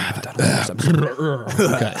want to talk about that on this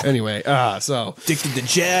episode. Okay. Ananyway, so Addicted to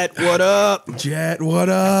Jet, what up? Jet, what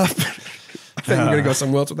up? I think you're gonna go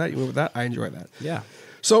somewhere else with that. You went with that. I enjoy that. Yeah.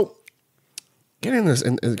 So, getting into this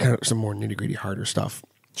and kind of some more nitty gritty, harder stuff.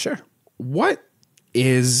 Sure. What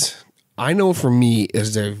is, I know for me,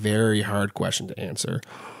 is a very hard question to answer.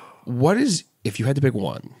 What is, if you had to pick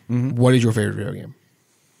one, what is your favorite video game?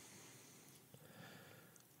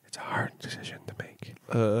 It's a hard decision to make.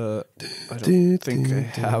 I don't think I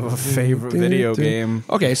have a favorite video game.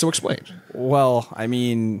 Okay, so explain. Well, I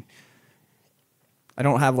mean, I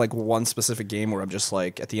don't have like one specific game where I'm just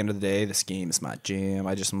like, at the end of the day, this game is my jam.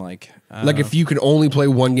 I just am like, Like if you could only play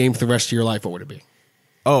one game for the rest of your life, what would it be?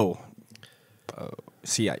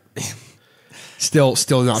 See, Still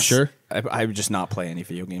not sure? I would just not play any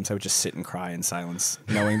video games. I would just sit and cry in silence,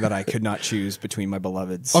 knowing that I could not choose between my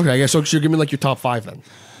beloveds. Okay, I guess so. You're giving me like your top 5 then.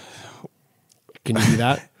 Can you do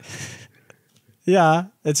that? Yeah,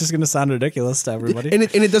 it's just going to sound ridiculous to everybody. And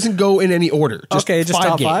it doesn't go in any order. Just Okay, just 5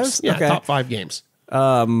 top games. fives? Yeah, Okay. top 5 games.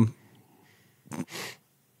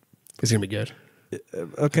 It's gonna be good.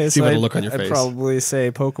 Okay, See so by the look on your I'd face. probably say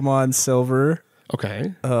Pokemon Silver,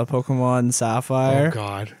 Okay. Pokemon Sapphire, Oh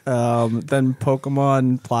God. then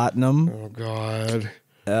Pokemon Platinum, Oh God.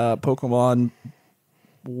 Pokemon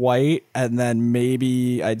White, and then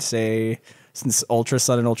maybe I'd say, since Ultra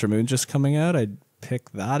Sun and Ultra Moon just coming out, I'd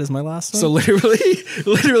pick that as my last one. So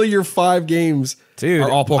literally, your 5 games Dude,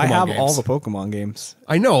 are all Pokemon I have games. all the Pokemon games.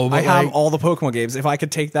 I know, but I have like, all the Pokemon games. If I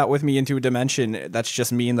could take that with me into a dimension that's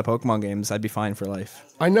just me and the Pokemon games, I'd be fine for life.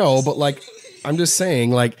 I know, but like, I'm just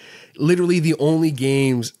saying, like, literally the only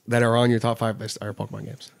games that are on your top 5 list are Pokemon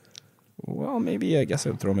games. Well, maybe I guess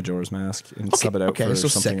I would throw Majora's Mask and sub it out Okay, for so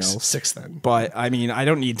something 6. else. 6 then. But I mean, I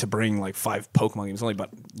don't need to bring like 5 Pokemon games only.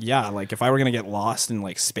 But yeah, like if I were gonna get lost in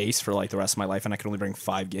like space for like the rest of my life, and I could only bring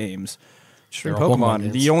 5 games, just bring They're all Pokemon Pokemon.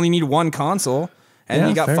 games. You only need one console, and Yeah,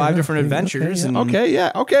 you got fair 5 enough. different adventures. Okay,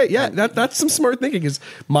 yeah. That's some smart thinking, because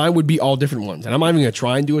mine would be all different ones, and I'm not even gonna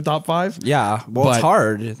try and do a top 5. Yeah, well, But it's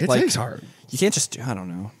hard. It Like, is hard. You can't just. I don't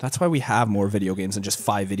know. That's why we have more video games than just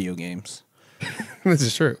 5 video games. This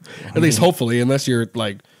is true. At least hopefully, unless you're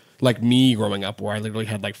like like me growing up, where I literally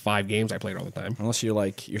had like 5 games I played all the time. Unless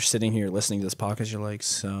you're sitting here listening to this podcast, you're like,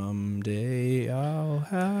 someday I'll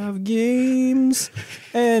have games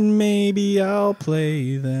and maybe I'll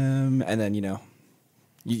play them. And then,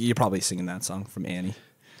 you're probably singing that song from Annie.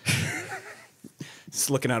 Just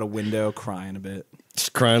looking out a window, crying a bit.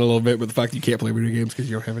 Just crying a little bit with the fact that you can't play video games because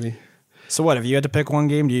you don't have any. So what, if you had to pick one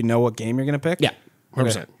game, do you know what game you're going to pick? Yeah,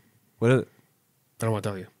 100%. What is it? I don't want to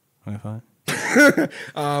tell you. Okay, fine.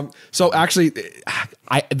 So actually,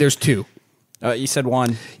 there's 2. You said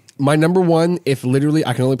one. My number 1, if literally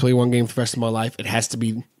I can only play one game for the rest of my life, it has to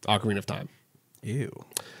be Ocarina of Time. Ew.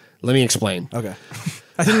 Let me explain. Okay.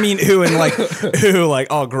 I didn't mean ew and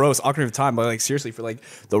oh, gross, Ocarina of Time, but like seriously for like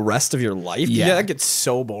the rest of your life? Yeah. That gets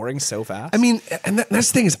so boring so fast. I mean, and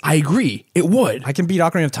that's the thing is, I agree. It would. I can beat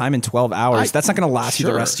Ocarina of Time in 12 hours. That's not going to last you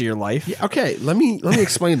the Sure. rest of your life. Yeah, okay, let me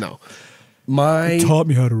explain though. Taught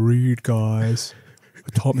me how to read, guys.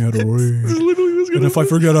 It taught me how to read. And if I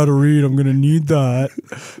forget how to read, I'm going to need that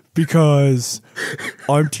because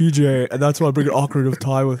I'm TJ and that's why I'm bringing Ocarina of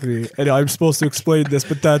Time with me. And I'm supposed to explain this,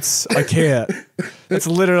 but I can't. That's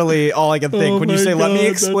literally all I can think. Oh when you my say, let me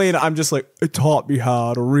God, explain, I'm just like, it taught me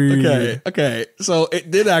how to read. Okay. So it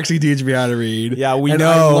did actually teach me how to read. Yeah, we and know.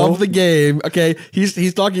 I love the game. Okay,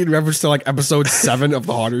 he's talking in reference to like episode 7 of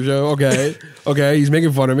the Harder Show. Okay, he's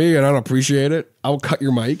making fun of me, and I don't appreciate it. I will cut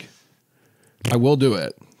your mic. I will do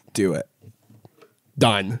it. Do it.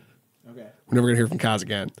 Done. Okay. We're never gonna hear from Kaz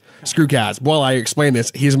again. Screw Kaz. While I explain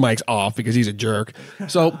this, his mic's off because he's a jerk.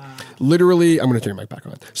 So literally, I'm gonna turn your mic back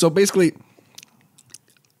on. So basically,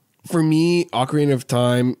 for me, Ocarina of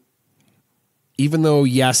Time, even though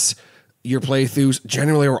yes, your playthroughs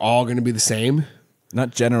generally are all gonna be the same.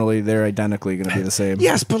 Not generally, they're identically going to be the same.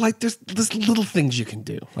 Yes, but like there's little things you can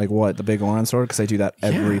do. Like what? The big Oran sword? Because I do that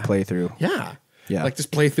every playthrough. Yeah. Yeah. Like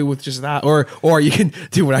just play through with just that. Or you can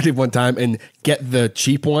do what I did one time and get the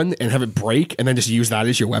cheap one and have it break and then just use that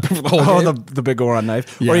as your weapon for the whole game. The big Oran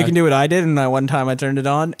knife. Yeah. Or you can do what I did, and one time I turned it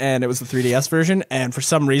on, and it was the 3DS version, and for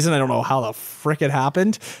some reason, I don't know how the frick it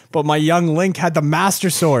happened, but my young Link had the Master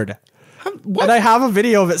Sword. What? And I have a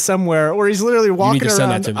video of it somewhere where he's literally walking to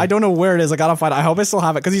send around. that to me. I don't know where it is. I gotta find it. I hope I still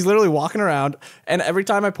have it because he's literally walking around, and every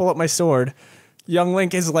time I pull up my sword, young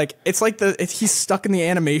Link is like, he's stuck in the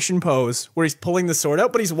animation pose where he's pulling the sword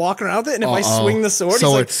out, but he's walking around with it, and if I swing the sword,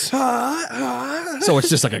 So he's like, So it's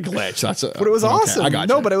just like a glitch. but it was awesome. I got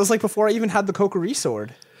No, you. but it was like before I even had the Kokiri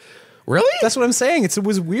sword. Really? That's what I'm saying. It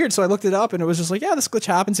was weird. So I looked it up, and it was just like, yeah, this glitch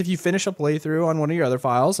happens if you finish a playthrough on one of your other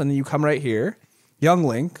files, and then you come right here. Young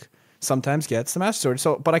Link sometimes gets the Master Sword.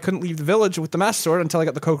 So, but I couldn't leave the village with the Master Sword until I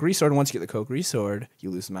got the Kokiri sword. And once you get the Kokiri sword, you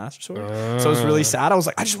lose the Master Sword. So it was really sad. I was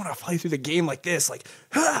like, I just want to play through the game like this, like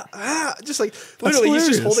just like literally, he's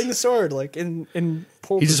just hilarious. holding the sword, like in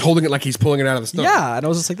He's just holding it like he's pulling it out of the stone. Yeah, and I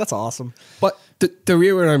was just like, that's awesome. But the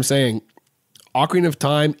real what I'm saying, Ocarina of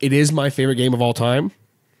Time, it is my favorite game of all time.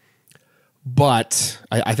 But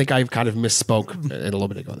I think I've kind of misspoke a little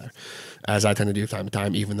bit ago there, as I tend to do time to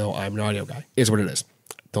time, even though I'm an audio guy. Is what it is.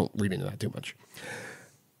 Don't read into that too much.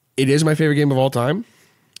 It is my favorite game of all time.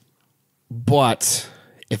 But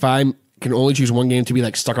if I can only choose one game to be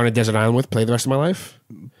like stuck on a desert island with, play the rest of my life,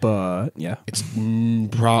 But yeah, it's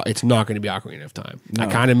not going to be Ocarina of Time. I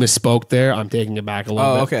kind of misspoke there. I'm taking it back a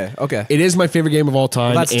little bit. Okay. It is my favorite game of all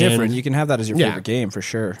time. That's and, different. You can have that as your Yeah. favorite game for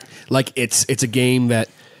sure. Like it's a game that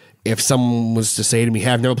if someone was to say to me,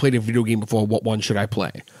 "Hey, I've never played a video game before. What one should I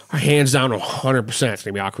play?" Hands down, 100%, it's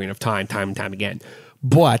going to be Ocarina of Time and time again.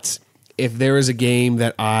 But if there is a game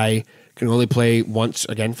that I can only play once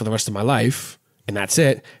again for the rest of my life, and that's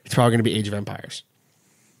it, it's probably going to be Age of Empires.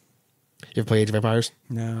 You ever play Age of Empires?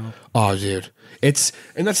 No. Oh, dude. And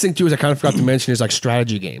that's the thing, too, is I kind of forgot to mention is like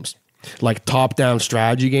strategy games. Like top-down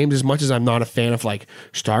strategy games, as much as I'm not a fan of like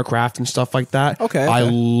StarCraft and stuff like that. Okay. I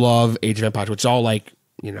love Age of Empires, which is all like,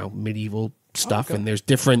 medieval stuff. And there's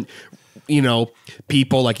different,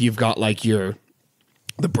 people, like you've got like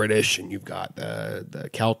the British and you've got the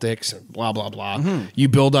Celtics and blah, blah, blah. Mm-hmm. You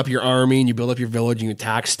build up your army and you build up your village and you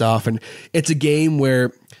attack stuff. And it's a game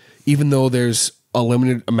where even though there's a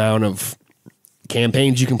limited amount of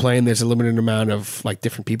campaigns you can play and there's a limited amount of like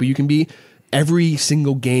different people you can be, every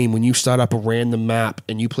single game when you start up a random map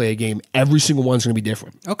and you play a game, every single one's going to be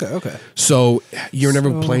different. Okay. So you're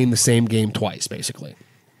never playing the same game twice, basically.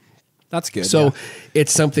 That's good. So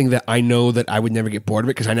it's something that I know that I would never get bored of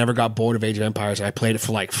it because I never got bored of Age of Empires and I played it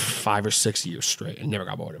for like 5 or 6 years straight and never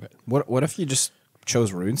got bored of it. What if you just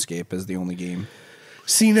chose RuneScape as the only game?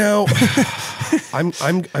 See now, I'm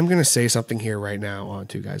gonna say something here right now on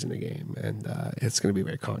Two Guys in a Game, and it's gonna be a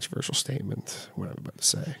very controversial statement. What I'm about to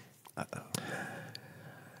say.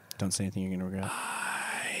 Don't say anything you're gonna regret.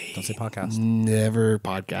 Don't say podcast. never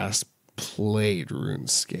podcast played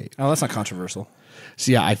RuneScape. Oh, that's not controversial.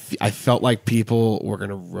 So yeah, I felt like people were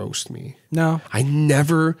gonna roast me. No. I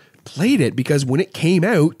never played it because when it came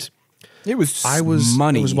out, It was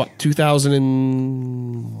money. It was what,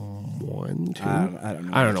 2001, 2? I don't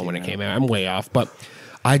know. I don't know when it came out. I'm way off, but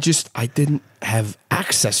I didn't have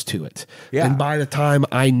access to it. Yeah. And by the time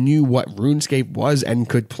I knew what RuneScape was and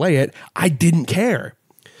could play it, I didn't care.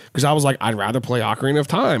 Because I was like, I'd rather play Ocarina of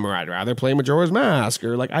Time, or I'd rather play Majora's Mask,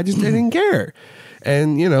 or like, I just didn't care.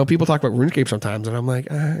 And, you know, people talk about RuneScape sometimes, and I'm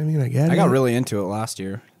like, I mean, I get it. I got really into it last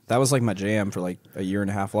year. That was like my jam for like a year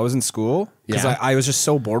and a half while I was in school. Because Yeah. I was just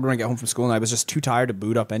so bored when I get home from school, and I was just too tired to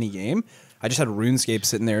boot up any game. I just had RuneScape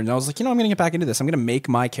sitting there, and I was like, I'm going to get back into this. I'm going to make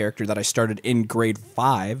my character that I started in grade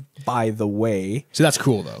 5, by the way. So that's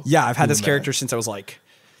cool, though. Yeah, I've had this character since I was like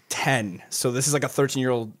 10. So this is like a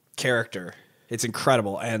 13-year-old character. It's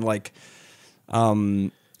incredible. And like,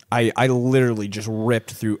 I literally just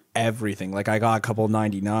ripped through everything. Like I got a couple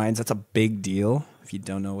 99s. That's a big deal. If you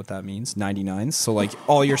don't know what that means, 99s. So like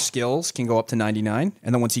all your skills can go up to 99.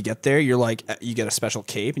 And then once you get there, you're like, you get a special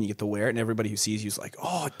cape and you get to wear it. And everybody who sees you is like,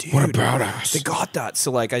 oh, dude. What a badass. They got that.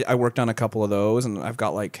 So like I worked on a couple of those, and I've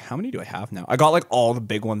got like, how many do I have now? I got like all the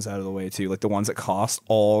big ones out of the way too. Like the ones that cost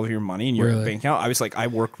all of your money in your Really? bank account. I was like, I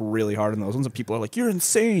worked really hard on those ones, and people are like, you're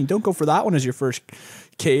insane. Don't go for that one as your first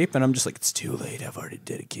cape. And I'm just like, it's too late. I've already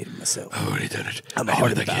dedicated myself. I've already done it. I'm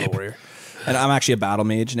a battle warrior. And I'm actually a battle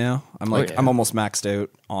mage now. I'm like, yeah. I'm almost maxed out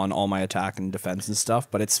on all my attack and defense and stuff,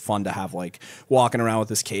 but it's fun to have like walking around with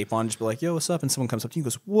this cape on, just be like, yo, what's up? And someone comes up to you and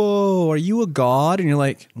goes, whoa, are you a god? And you're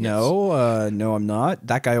like, no, no, I'm not.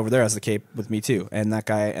 That guy over there has the cape with me too. And that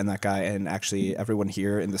guy, and actually everyone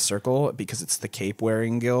here in the circle, because it's the cape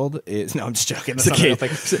wearing guild, is, no, I'm just joking. That's not another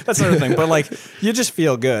thing. That's another thing. But like, you just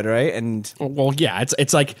feel good, right? And Well, yeah,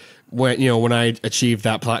 it's like when I achieved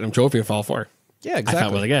that platinum trophy in Fall 4. yeah, I exactly.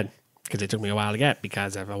 felt really good. Because it took me a while to get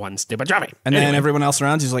because of one stupid trophy. And then Anyway. everyone else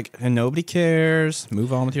around you's like, and nobody cares.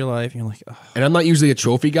 Move on with your life. And you're like, ugh. And I'm not usually a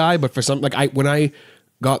trophy guy, but for some, like when I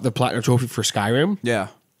got the platinum trophy for Skyrim, Yeah.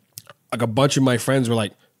 like a bunch of my friends were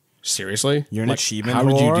like, seriously? You're an Like, achievement How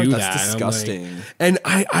did you whore? do That's that? And I'm like- disgusting. And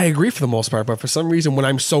I agree for the most part, but for some reason, when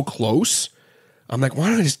I'm so close, I'm like, why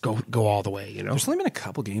don't I just go all the way, you know? There's only been a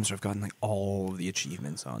couple games where I've gotten like all of the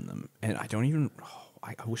achievements on them, and I don't even.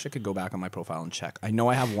 I wish I could go back on my profile and check. I know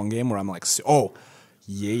I have one game where I'm like, oh,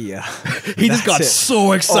 yeah. He just got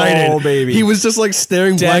so excited. Oh, baby. He was just like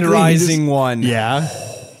staring Dead blankly. He just- Rising 1. Yeah.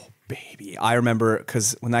 Baby. I remember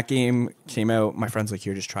because when that game came out, my friend's like,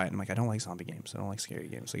 here, just try it. And I'm like, I don't like zombie games. I don't like scary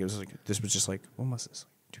games. Like, it was like, this was just like, when was this?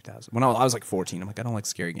 2000. When I was like 14, I'm like, I don't like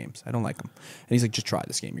scary games. I don't like them. And he's like, just try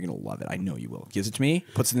this game. You're going to love it. I know you will. Gives it to me,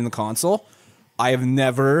 puts it in the console. I have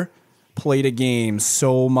never played a game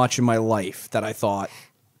so much in my life that I thought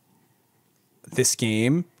this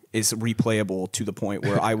game is replayable to the point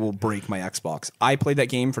where I will break my Xbox. I played that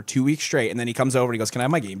game for 2 weeks straight, and then he comes over and he goes, can I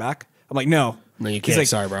have my game back? I'm like, no. No, you He's can't. like,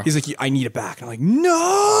 Sorry, bro. He's like, I need it back. And I'm like,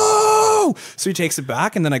 no. So he takes it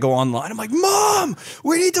back, and then I go online. I'm like, Mom,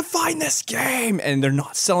 we need to find this game. And they're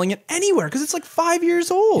not selling it anywhere because it's like 5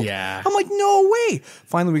 years old. Yeah. I'm like, no way.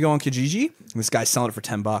 Finally, we go on Kijiji, and this guy's selling it for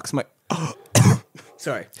 $10. I'm like, oh.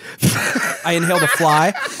 Sorry. I inhaled a fly,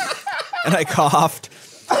 and I coughed.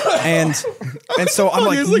 And so I'm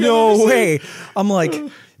like, no way. I'm like,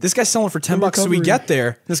 this guy's selling for $10. So we get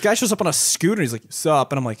there. This guy shows up on a scooter. He's like,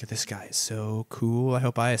 sup? And I'm like, this guy is so cool. I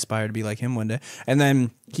hope I aspire to be like him one day. And then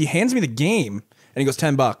he hands me the game, and he goes,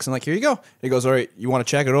 $10. I'm like, here you go. And he goes, all right, you want to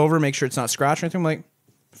check it over, make sure it's not scratched or anything? I'm like,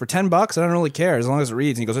 for $10, I don't really care as long as it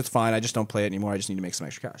reads. And he goes, it's fine. I just don't play it anymore. I just need to make some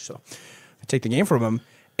extra cash. So I take the game from him,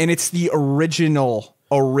 and it's the original.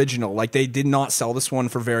 Like, they did not sell this one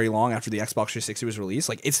for very long after the Xbox 360 was released.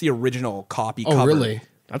 Like, it's the original copy Oh, cover. really?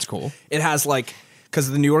 That's cool. It has like,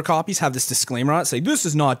 because the newer copies have this disclaimer on it saying, this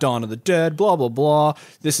is not Dawn of the Dead, blah, blah, blah.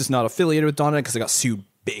 This is not affiliated with Dawn of the Dead, because they got sued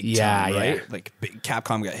big time, right? Yeah. Like,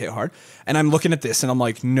 Capcom got hit hard. And I'm looking at this, and I'm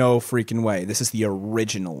like, no freaking way. This is the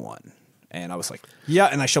original one. And I was like, yeah.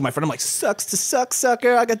 And I showed my friend, I'm like, sucks to suck,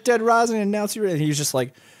 sucker. I got Dead Rising and announced you. And he was just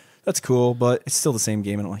like, that's cool, but it's still the same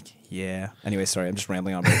game. And I'm like, yeah. Anyway, sorry, I'm just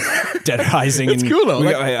rambling on about Dead Rising. It's cool, though.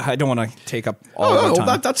 I don't want to take up all of our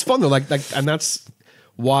time. That's fun though. Like, and that's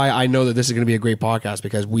why I know that this is going to be a great podcast,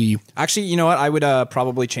 because we Actually, you know what? I would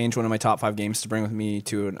probably change one of my top 5 games to bring with me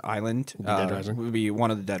to an island. Dead Rising? Would be one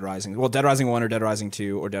of the Dead Rising. Well, Dead Rising 1 or Dead Rising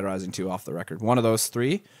 2 or Dead Rising 2 off the record. One of those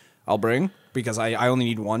 3 I'll bring, because I only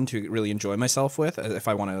need one to really enjoy myself with if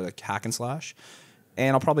I want to like hack and slash.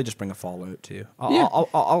 And I'll probably just bring a Fallout too.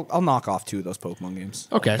 I'll knock off 2 of those Pokemon games.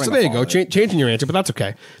 okay. I'll bring So a there you go, Fallout. changing your answer, but that's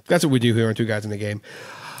okay. That's what we do here on Two Guys in the Game.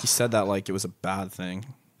 You said that like it was a bad thing.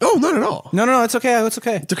 Oh, not at all. No, it's okay. It's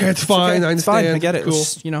okay. It's okay. It's fine. I It's fine. understand. I get it. Cool.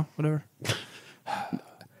 It's, whatever.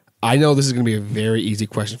 I know this is going to be a very easy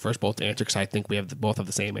question for us both to answer because I think we both have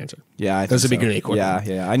the same answer. Yeah, I think This would be so. good at quarter.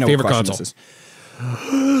 Yeah. I know Favorite what question console?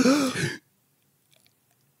 this is.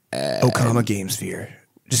 Okama Game Sphere.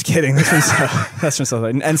 Just kidding. That's from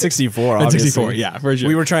something. N64, obviously. N64, yeah, for sure.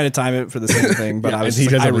 We were trying to time it for the same thing, but Yeah, I was and he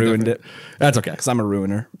just like, does I something ruined different. it That's okay. because I'm a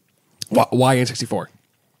ruiner. Why N64?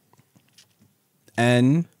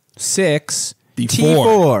 N6 The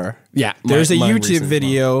T4. Yeah, There's a mine YouTube recently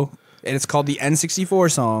video, and it's called the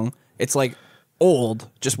N64 song. It's like old.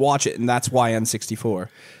 Just watch it, and that's why N64.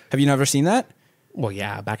 Have you never seen that? Well,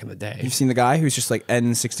 yeah, back in the day. You've seen the guy who's just like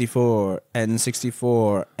N64,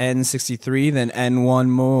 N64, N63, then N1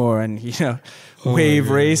 more, and Wave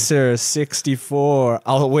Racer 64.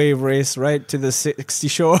 I'll wave race right to the 60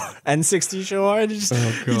 shore, N60 shore, and he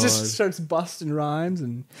just starts busting rhymes,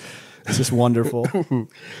 and it's just wonderful.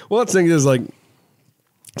 Well, the thing is, like,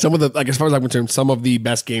 some of the, like, as far as I'm concerned, some of the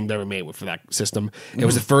best games ever made were for that system. It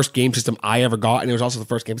was the first game system I ever got, and it was also the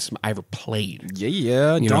first game system I ever played.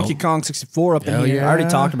 Yeah. You Donkey know? Kong 64 up in Hell here. yeah. I already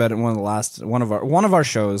talked about it in one of our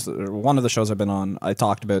shows. One of the shows I've been on, I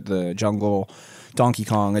talked about the Jungle Donkey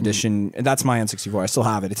Kong edition. And that's my N64. I still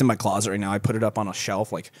have it. It's in my closet right now. I put it up on a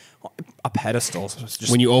shelf, like a pedestal. So it's just,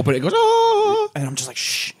 When you open it, it goes, oh! and I'm just like,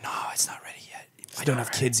 shh, no, it's not ready yet. I don't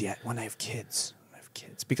have kids yet. When I have kids.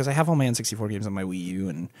 Because I have all my N64 games on my Wii U,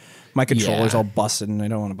 and my controller's Yeah. all busted, and I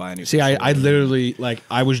don't want to buy a new See, controller. I literally, like,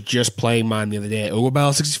 I was just playing mine the other day. Oh,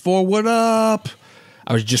 Battle 64, what up?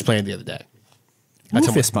 I was just playing the other day. Woo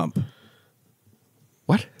how fist pump.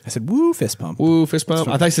 What? I said woo fist pump. Woo, fist bump?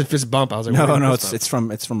 I thought you said fist bump. I was like, No, fist it's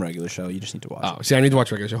bump? from regular show. You just need to watch it. Oh, see, I need to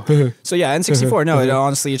watch regular show. So yeah, N64. No,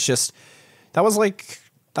 honestly, it's just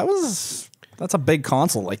that's a big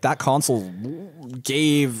console. Like that console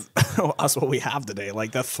gave us what we have today.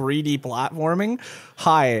 Like the 3D platforming.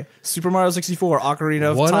 Hi, Super Mario 64,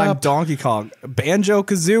 Ocarina of What Time, up? Donkey Kong,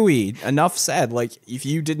 Banjo-Kazooie. Enough said. Like if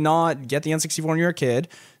you did not get the N64 when you were a kid,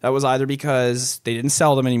 that was either because they didn't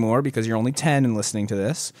sell them anymore because you're only 10 and listening to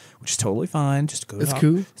this, which is totally fine. Just go. It's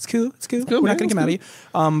cool. It's cool. We're man. not gonna It's get mad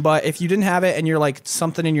at you. But if you didn't have it and you're like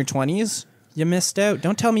something in your 20s, you missed out.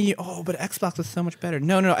 Don't tell me, but Xbox was so much better.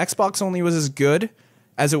 No. Xbox only was as good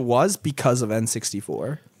as it was because of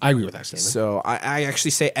N64. I agree with that statement. So I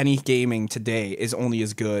actually say any gaming today is only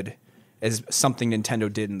as good as something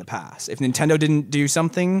Nintendo did in the past. If Nintendo didn't do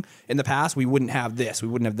something in the past, we wouldn't have this. We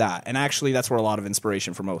wouldn't have that. And actually, that's where a lot of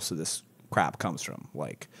inspiration for most of this crap comes from.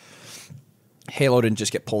 Like, Halo didn't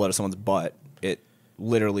just get pulled out of someone's butt. It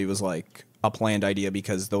literally was like a planned idea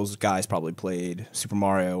because those guys probably played Super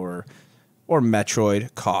Mario or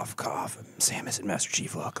Metroid. Cough. Samus and Master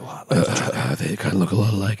Chief look a lot like each other. They kind of look a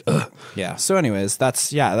lot alike. Yeah. So, anyways,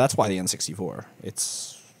 that's why the N64.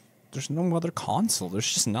 There's no other console.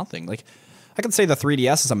 There's just nothing. Like, I could say the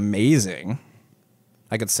 3DS is amazing.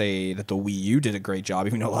 I could say that the Wii U did a great job,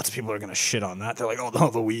 even though lots of people are gonna shit on that. They're like, "Oh no,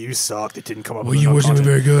 the Wii U sucked. It didn't come up." Wii with U enough wasn't even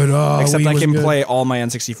content." very good. Oh, Except Wii I can wasn't good. play all my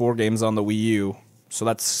N64 games on the Wii U, so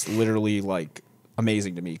that's literally like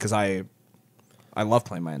amazing to me because I love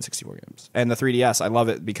playing my N64 games. And the 3DS, I love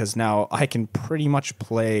it because now I can pretty much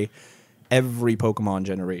play every Pokemon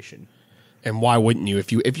generation. And why wouldn't you?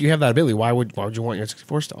 If you have that ability, why would you want your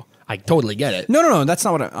 64 still? I totally get it. No, that's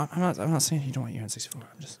not what I'm not saying you don't want your N64.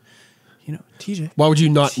 I'm just, TJ. Why would you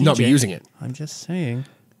not be TJ, using it? I'm just saying,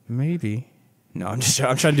 maybe. No, I'm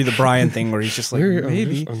trying to do the Brian thing where he's just like,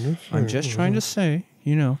 maybe. I'm just trying to say,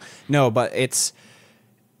 No, but it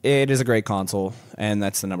is a great console, and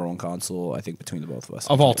that's the number one console, I think, between the both of us.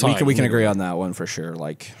 Of all time, We can agree on that one for sure.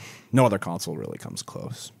 Like, no other console really comes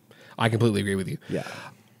close. I completely agree with you. Yeah.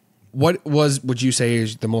 What would you say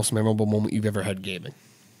is the most memorable moment you've ever had gaming?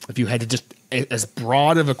 If you had to just, as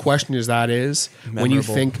broad of a question as that is, when you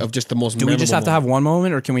Memorable. think of just the most Do we just have to have one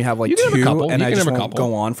moment, or can we have like You can have a two, couple. and You I can just have a won't couple.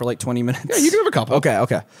 go on for like 20 minutes? Yeah, you can have a couple.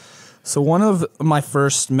 Okay. So one of my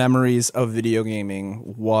first memories of video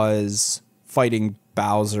gaming was fighting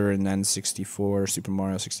Bowser in N64, Super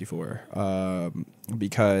Mario 64,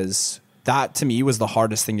 because that to me was the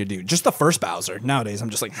hardest thing to do. Just the first Bowser. Nowadays, I'm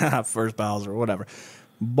just like, first Bowser, whatever.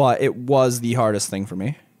 But it was the hardest thing for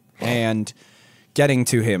me. And getting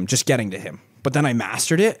to him. But then I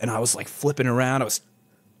mastered it, and I was like flipping around. I was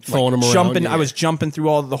throwing him around? jumping. Yeah. I was jumping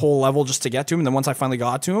through the whole level just to get to him. And then once I finally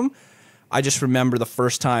got to him, I just remember the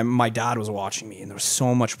first time my dad was watching me, and there was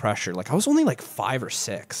so much pressure. Like I was only like 5 or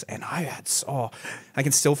 6, and I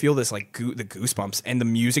can still feel this like the goosebumps, and the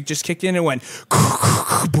music just kicked in and went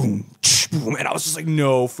boom, boom, and I was just like,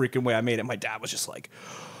 no freaking way, I made it. My dad was just like,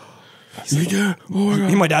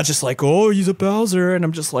 My dad's just like, oh, he's a Bowser. And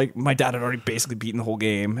I'm just like, my dad had already basically beaten the whole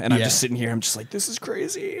game. And I'm just sitting here. I'm just like, this is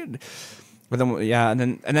crazy. But then,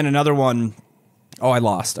 and then another one. Oh, I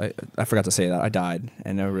lost. I forgot to say that. I died.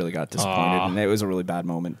 And I really got disappointed. And it was a really bad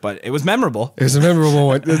moment. But it was memorable. It was a memorable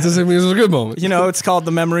moment. It doesn't mean it was a good moment. You know, it's called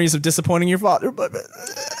the memories of disappointing your father. But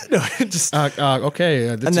no, just okay.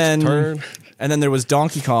 and then there was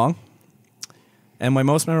Donkey Kong. And my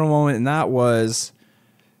most memorable moment in that was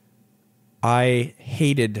I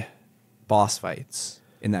hated boss fights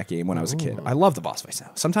in that game when I was a kid. I love the boss fights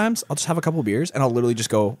now. Sometimes I'll just have a couple of beers and I'll literally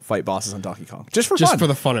just go fight bosses on Donkey Kong. Just for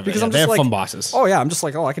the fun of it. Because they have fun bosses. Oh, yeah. I'm just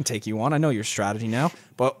like, oh, I can take you on. I know your strategy now.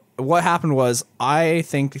 But what happened was I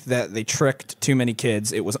think that they tricked too many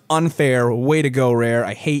kids. It was unfair. Way to go, Rare.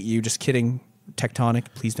 I hate you. Just kidding. Tectonic,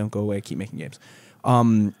 please don't go away. Keep making games.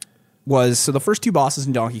 So the first two bosses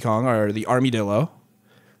in Donkey Kong are the Armadillo.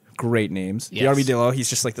 Great names. Yes. The Armadillo,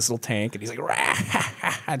 he's just like this little tank, and he's like, rah,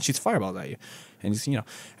 and shoots fireballs at you. And he's,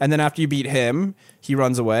 and then after you beat him, he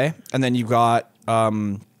runs away. And then you've got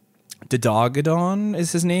Didogadon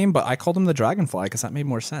is his name, but I called him the Dragonfly because that made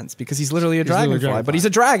more sense because he's literally a dragonfly. But he's a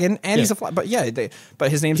dragon and he's a fly. But yeah, but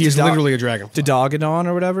his name's literally a dragonfly. Didogadon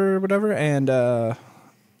or whatever. And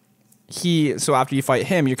so after you fight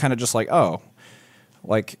him, you're kind of just like, oh,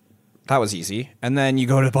 like that was easy. And then you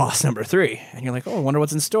go to boss number 3 and you're like, oh, I wonder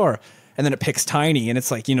what's in store. And then it picks Tiny, and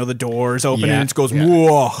it's like, the doors open, and it goes,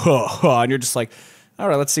 whoa, and you're just like, all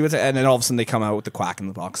right, let's see what's. And then all of a sudden they come out with the quack in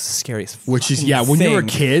the box. Scariest. Which is when you were a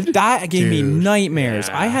kid, that gave me nightmares.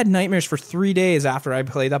 I had nightmares for 3 days after I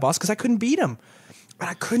played that boss because I couldn't beat him,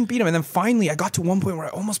 and then finally I got to one point where I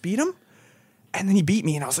almost beat him, and then he beat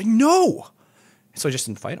me, and I was like, no. So I just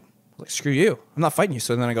didn't fight him. Like, screw you. I'm not fighting you.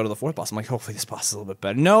 So then I go to the 4th boss. I'm like, hopefully this boss is a little bit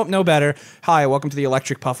better. Nope, no better. Hi, welcome to the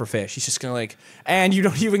electric pufferfish. He's just going to and you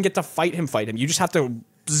don't even get to fight him. You just have to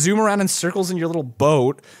zoom around in circles in your little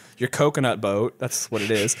boat, your coconut boat. That's what it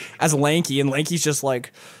is. As Lanky. And Lanky's just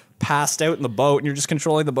passed out in the boat, and you're just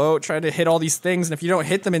controlling the boat, trying to hit all these things. And if you don't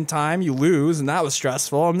hit them in time, you lose. And that was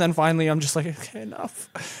stressful. And then finally I'm just like, okay,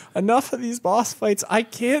 enough of these boss fights. I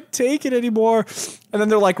can't take it anymore. And then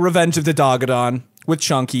they're like Revenge of the Dogadon with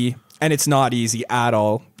Chunky. And it's not easy at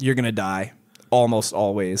all. You're going to die almost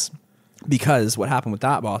always. Because what happened with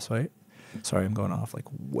that boss fight? Sorry, I'm going off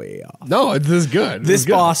way off. No, this is good. This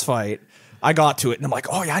boss fight, I got to it and I'm like,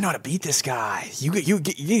 oh yeah, I know how to beat this guy. You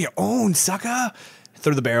get your own, sucker.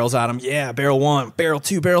 Throw the barrels at him. Yeah, barrel 1, barrel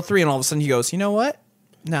 2, barrel 3. And all of a sudden he goes, you know what?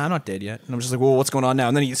 Nah, I'm not dead yet. And I'm just like, well, what's going on now?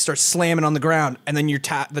 And then he starts slamming on the ground. And then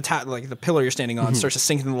the pillar you're standing on starts to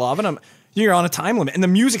sink into the lava. And you're on a time limit, and the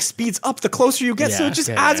music speeds up the closer you get, so it just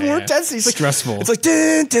adds more intensity. It's stressful. It's like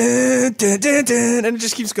dun, dun, dun, dun, dun, and it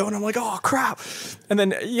just keeps going. I'm like, oh crap! And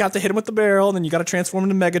then you have to hit him with the barrel, and then you got to transform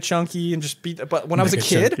into Mega Chunky and just beat. But when I was a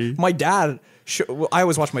kid, my dad, I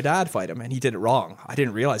always watched my dad fight him, and he did it wrong. I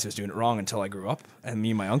didn't realize he was doing it wrong until I grew up, and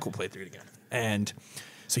me and my uncle played through it again. And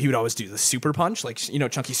so he would always do the super punch,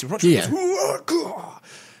 Chunky super punch. Yeah.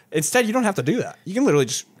 Instead, you don't have to do that. You can literally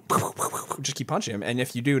just keep punching him, and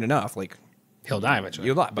if you do it enough, he'll die eventually.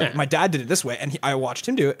 You'll die. But my dad did it this way, and I watched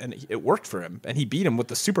him do it, and it worked for him. And he beat him with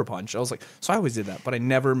the super punch. I was like, so I always did that, but I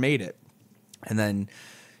never made it. And then,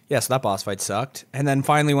 so that boss fight sucked. And then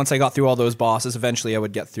finally, once I got through all those bosses, eventually I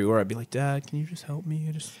would get through, or I'd be like, Dad, can you just help me?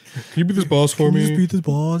 Can you beat this boss for me? Just beat this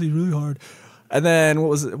boss. He's really hard. And then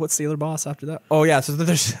what's the other boss after that? Oh yeah, so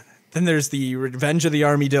there's the Revenge of the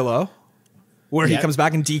Armadillo. Where he comes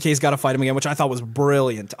back and DK's got to fight him again, which I thought was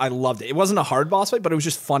brilliant. I loved it. It wasn't a hard boss fight, but it was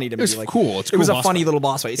just funny to me. It was cool. It was a funny little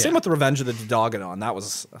boss fight. Same with the Revenge of the Didogadon. That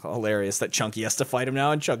was hilarious that Chunky has to fight him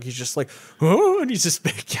now, and Chunky's just like, oh, and he's just a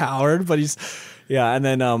big coward, but and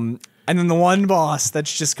then the one boss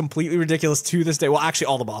that's just completely ridiculous to this day. Well, actually,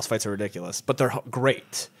 all the boss fights are ridiculous, but they're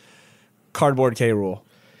great. Cardboard K. Rool.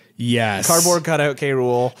 Yes. Cardboard cutout K.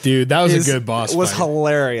 Rool. Dude, that was a good boss fight. It was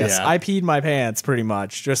hilarious. Yeah. I peed my pants pretty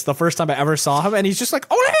much. Just the first time I ever saw him, and he's just like,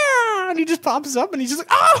 oh yeah, and he just pops up, and he's just like,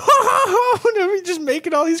 oh, and he's just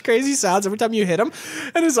making all these crazy sounds every time you hit him,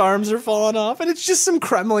 and his arms are falling off, and it's just some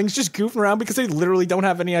Kremlings just goofing around because they literally don't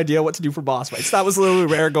have any idea what to do for boss fights. That was literally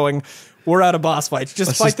Rare going, we're out of boss fights.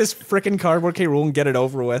 Just fight this freaking Cardboard K. Rool and get it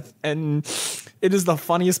over with. And it is the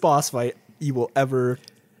funniest boss fight you will ever.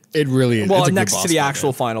 It really is. Well, next to the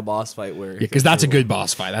actual final boss fight, where because that's a good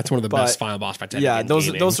boss fight. That's one of the best final boss fights. Yeah,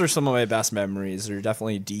 those are some of my best memories. They're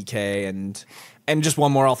definitely DK and just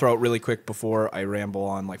one more I'll throw out really quick before I ramble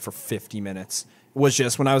on for 50 minutes. Was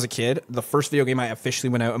just when I was a kid, the first video game I officially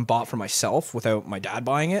went out and bought for myself without my dad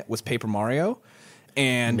buying it was Paper Mario.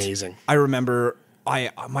 And amazing. I remember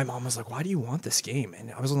my mom was like, "Why do you want this game?"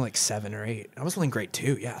 And I was only like 7 or 8. I was only in grade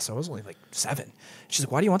 2, yeah, so I was only like 7. She's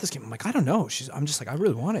like, "Why do you want this game?" I'm like, "I don't know." I'm just like, "I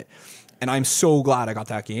really want it," and I'm so glad I got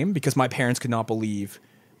that game because my parents could not believe.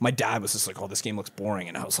 My dad was just like, "Oh, this game looks boring,"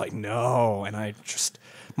 and I was like, "No," and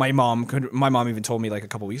my mom even told me like a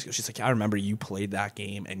couple weeks ago. She's like, "Yeah, I remember you played that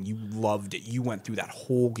game and you loved it. You went through that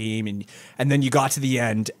whole game and then you got to the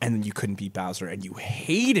end and then you couldn't beat Bowser and you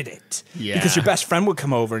hated it because your best friend would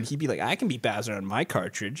come over and he'd be like, 'I can beat Bowser on my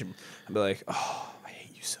cartridge,' and I'd be like, 'Oh, I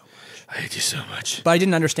hate you so much. I hate you so much.'" But I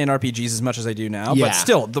didn't understand RPGs as much as I do now. Yeah. But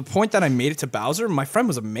still, the point that I made it to Bowser, my friend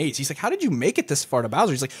was amazed. He's like, "How did you make it this far to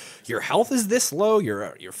Bowser?" He's like, "Your health is this low.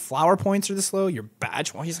 Your flower points are this low. Your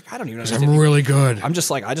badge." Well, he's like, "I don't even understand." I'm really good. I'm just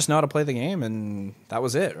like, I just know how to play the game, and that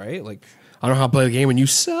was it, right? Like, I don't know how to play the game and you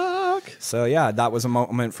suck. so yeah, that was a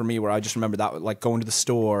moment for me where I just remember that, like going to the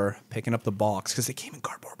store, picking up the box because they came in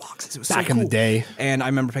cardboard boxes. It was Back so in the cool. day. And I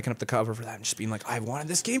remember picking up the cover for that and just being like, "I've wanted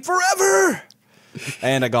this game forever."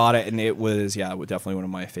 And I got it, and it was definitely one of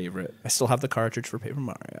my favorite. I still have the cartridge for Paper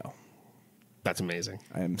Mario. That's amazing.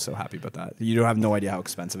 I am so happy about that. You don't have no idea how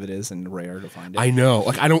expensive it is and rare to find it. I know.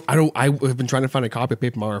 Like I've been trying to find a copy of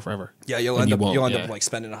Paper Mario forever. Yeah, you'll And end you won't, up like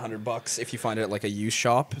spending $100 if you find it at like a used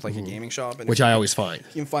shop, like a gaming shop, and which if I always find.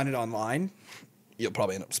 you can find it online. You'll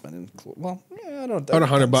probably end up spending. Well, yeah, I don't. About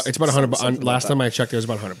 $100. It's about $100. Something Last like time that. I checked, it was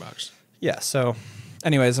about $100. Yeah. So,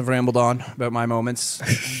 anyways, I've rambled on about my moments.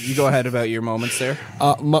 You go ahead about your moments there.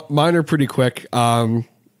 Mine are pretty quick.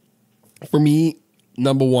 For me,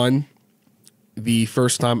 number one, the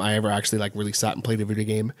first time I ever actually like really sat and played a video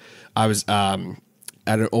game, I was at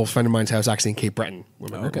an old friend of mine's house, actually in Cape Breton,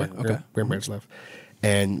 where my grandparents live,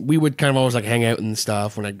 and we would kind of always like hang out and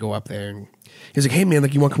stuff when I'd go up there. And he's like, "Hey man,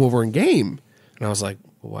 like you want to come over and game?" And I was like,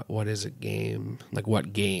 "What is a game? Like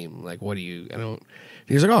what game? Like what do you? I don't." And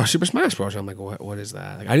he's like, "Oh, Super Smash Bros." I'm like, "What is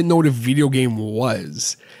that?" Like I didn't know what a video game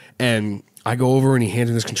was, and I go over and he hands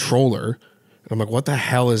me this controller. And I'm like, "What the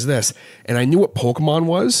hell is this?" And I knew what Pokemon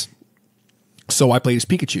was. So I played as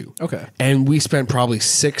Pikachu. Okay. And we spent probably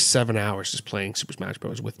 6-7 hours just playing Super Smash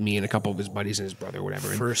Bros. With me and a couple of his buddies and his brother or whatever.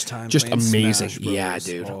 And First time just playing amazing. Smash Bros. Yeah,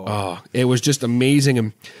 dude. Oh. Oh, it was just amazing.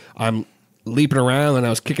 And I'm leaping around and I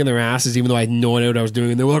was kicking their asses even though I had no idea what I was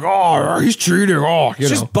doing. And they were like, "Oh, he's cheating." Oh, you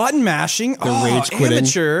It's know. just button mashing. They're rage quitting.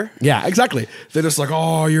 Amateur. Yeah, exactly. They're just like,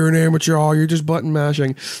 "Oh, you're an amateur. Oh, you're just button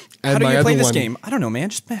mashing." And How do my you other play this one- game? I don't know, man.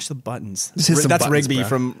 Just mash the buttons. Just hit some That's buttons, Rigby bro.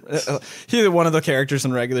 from he's one of the characters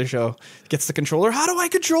in regular show. Gets the controller. How do I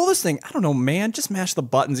control this thing? I don't know, man. Just mash the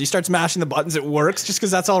buttons. He starts mashing the buttons. It works just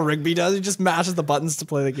because that's all Rigby does. He just mashes the buttons to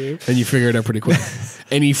play the game. And you figure it out pretty quick.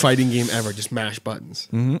 Any fighting game ever, just mash buttons.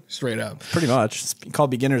 Straight up. Pretty much. It's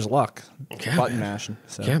called beginner's luck. Yeah, Button man. mashing.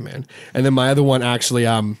 So. Yeah, man. And then my other one, actually,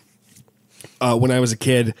 when I was a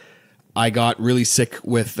kid, I got really sick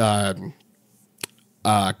with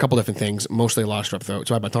a couple different things, mostly a lot of strep throat.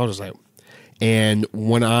 So I had my tonsils out. And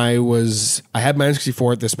when I had my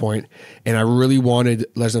N64 at this point, and I really wanted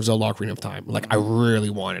Legend of Zelda: Ocarina of Time. Like, I really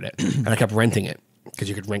wanted it. And I kept renting it. Because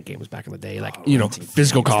you could rent games back in the day, like,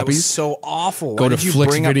 physical That was copies. so awful. Go Why to did you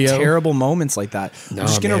Flix bring Video. up terrible moments like that? No, I'm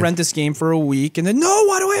just gonna man. rent this game for a week, and then no,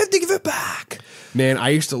 why do I have to give it back? Man, I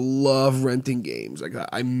used to love renting games like that.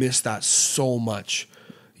 I miss that so much.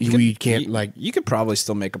 We can't, like... You could probably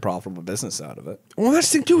still make a profitable business out of it. Well,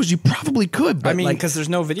 that's the thing, too, is you probably could. But I mean, like, because there's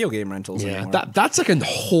no video game rentals yeah, anymore. that's like a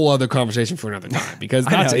whole other conversation for another time because I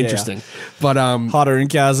know, that's yeah, interesting. But Hotter and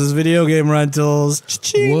Kaz's video game rentals.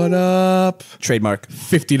 Cha-ching. what up? Trademark.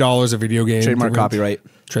 $50 a video game. Trademark to rent. copyright.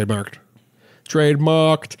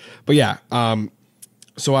 Trademarked. But yeah,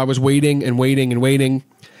 so I was waiting and waiting and waiting,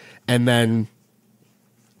 and then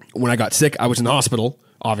when I got sick, I was in the hospital.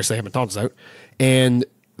 Obviously, I had my tonsils out, and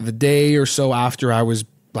the day or so after I was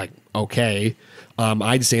like okay,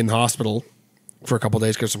 I had to stay in the hospital for a couple of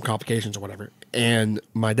days because of some complications or whatever. And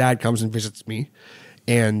my dad comes and visits me,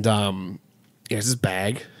 and he has this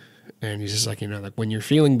bag, and he's just like, like when you're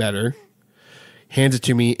feeling better, hands it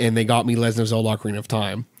to me, and they got me Legend of Zelda: Ocarina of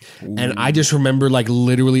Time. Ooh. And I just remember like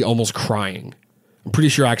literally almost crying. I'm pretty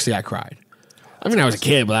sure actually I cried. I mean, I was a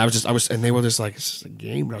kid, but I was, and they were just like, "It's just a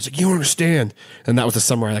game." But I was like, "You don't understand." And that was the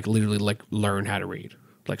summer I like literally like learned how to read,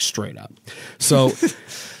 like straight up. So,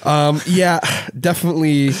 yeah,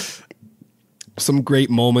 definitely some great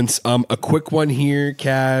moments. A quick one here,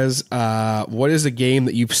 Kaz. What is a game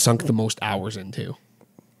that you've sunk the most hours into?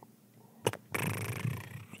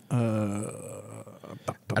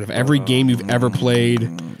 Out of every game you've ever played,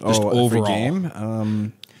 just overall. Every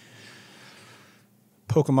game.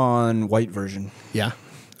 Pokemon White version. Yeah.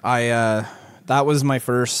 That That was my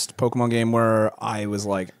first Pokemon game where I was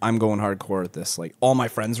like, I'm going hardcore at this. Like, all my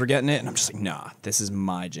friends were getting it, and I'm just like, nah, this is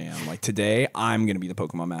my jam. Like, today, I'm going to be the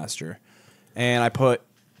Pokemon master. And I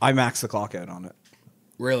maxed the clock out on it.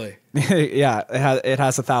 Really? Yeah, it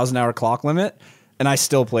has a 1,000-hour clock limit, and I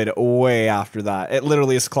still played it way after that. It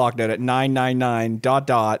literally is clocked out at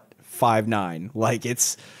 999.59. Like,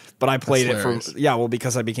 it's... But I played it for... Yeah, well,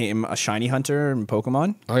 because I became a shiny hunter in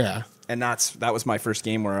Pokemon. Oh, yeah. And that was my first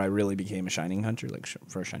game where I really became a shining hunter, like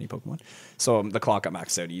for a shiny Pokemon. So the clock got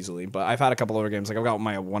maxed out easily. But I've had a couple other games. Like I've got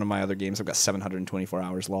one of my other games. I've got 724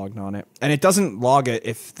 hours logged on it, and it doesn't log it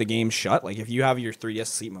if the game's shut. Like if you have your 3DS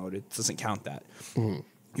sleep mode, it doesn't count that. Mm-hmm.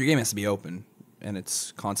 Your game has to be open, and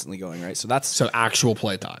it's constantly going, right? So actual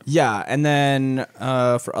play time. Yeah, and then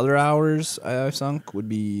for other hours I've sunk would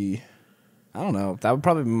be. I don't know. That would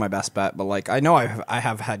probably be my best bet. But like, I know I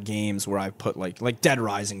have had games where I've put like Dead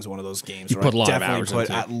Rising's one of those games where put a lot definitely of hours put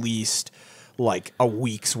into at least like a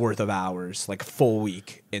week's worth of hours, like a full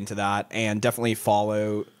week into that, and definitely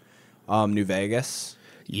Fallout New Vegas.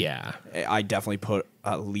 Yeah, I definitely put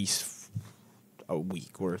at least a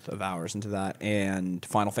week worth of hours into that, and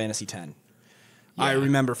Final Fantasy X. Yeah. I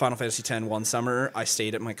remember Final Fantasy X one summer. I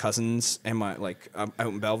stayed at my cousin's and out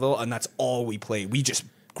in Belleville, and that's all we played. We just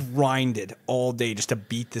grinded all day just to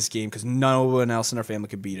beat this game because no one else in our family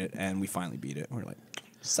could beat it, and we finally beat it. We're like,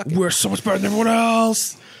 suck it. We're so much better than everyone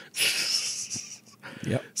else.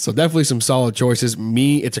 Yep. So definitely some solid choices.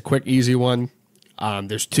 Me, it's a quick, easy one.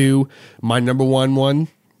 There's two. My number one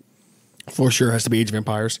for sure has to be Age of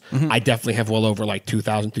Empires. Mm-hmm. I definitely have well over like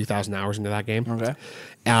 2,000, 3,000 hours into that game. Okay.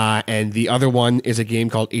 And the other one is a game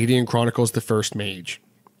called Adian Chronicles: The First Mage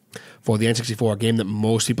for the N64, a game that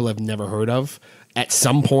most people have never heard of. At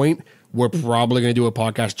some point, we're probably going to do a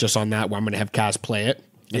podcast just on that where I'm going to have Kaz play it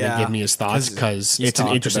and then give me his thoughts because it's an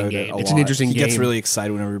interesting game. It's an interesting game. He gets really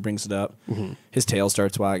excited whenever he brings it up. Mm-hmm. His tail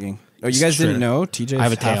starts wagging. Oh, you guys didn't know? TJ's I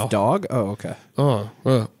have a tail. Half dog? Oh, okay. Oh,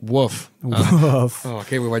 woof. Woof. I can't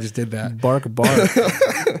believe I just did that. Bark.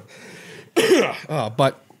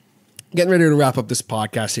 But getting ready to wrap up this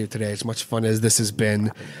podcast here today, as much fun as this has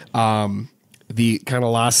been, the kind of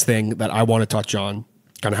last thing that I want to touch on,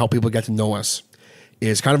 kind of help people get to know us,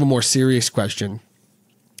 is kind of a more serious question.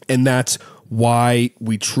 And that's why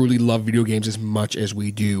we truly love video games as much as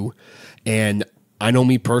we do. And I know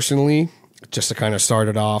me personally, just to kind of start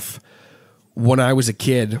it off, when I was a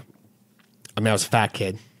kid, I was a fat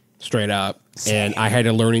kid, straight up. And I had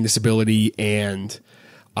a learning disability, and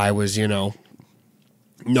I was,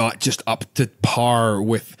 not just up to par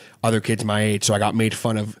with other kids my age. So I got made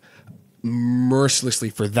fun of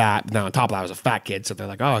mercilessly for that. Now on top of that, I was a fat kid, so they're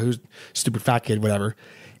like, oh, who's stupid fat kid, whatever.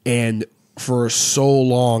 And for so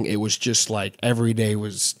long, it was just like every day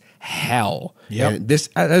was hell. Yeah, this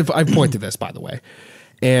I point to this, by the way.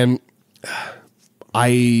 And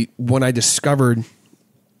when I discovered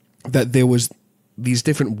that there was these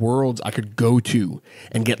different worlds I could go to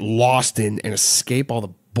and get lost in and escape all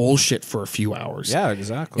the bullshit for a few hours. Yeah,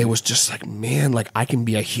 exactly. It was just like, man, like I can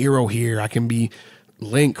be a hero here. I can be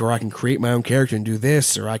Link, or I can create my own character and do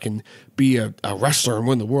this, or I can be a wrestler and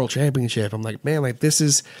win the world championship. I'm like, man, like this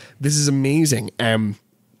is amazing.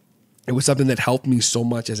 It was something that helped me so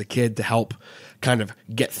much as a kid to help kind of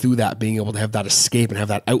get through that, being able to have that escape and have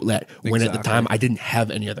that outlet when at the time I didn't have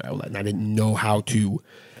any other outlet and I didn't know how to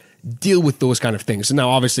deal with those kind of things. So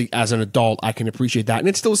now obviously as an adult, I can appreciate that. And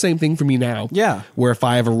it's still the same thing for me now. Yeah. Where if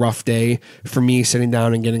I have a rough day, for me, sitting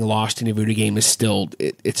down and getting lost in a video game is still,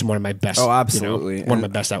 it's one of my best. Oh, absolutely. One of my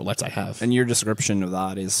best outlets I have. And your description of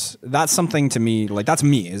that's something to me, like that's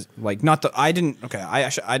me, is like not the, I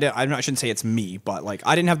shouldn't say it's me, but like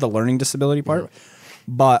I didn't have the learning disability part. Mm-hmm.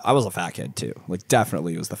 But I was a fat kid too. Like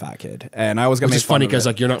definitely was the fat kid, and I was gonna. Which is funny because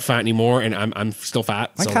like you're not fat anymore, and I'm still fat.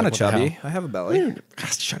 I'm kind of chubby. I have a belly.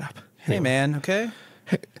 Shut up. Hey man, okay.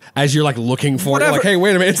 As you're like looking for it, like, hey,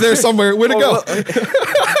 wait a minute, it's there somewhere. Way to go.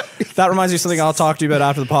 That reminds me of something I'll talk to you about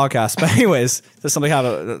after the podcast. But anyways, there's something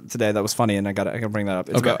happened today that was funny, and I gotta bring that up.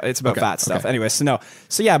 It's about fat stuff. Okay. Anyways,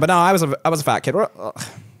 but no, I was a fat kid.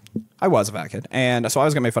 I was a fat kid, and so I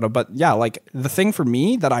was getting made fun of. But yeah, like the thing for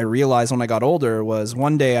me that I realized when I got older was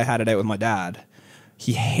one day I had it out with my dad.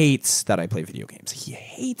 He hates that I play video games. He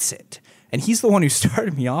hates it, and he's the one who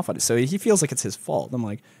started me off on it. So he feels like it's his fault. I'm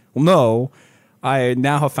like, well, no. I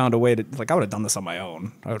now have found a way to, like, I would have done this on my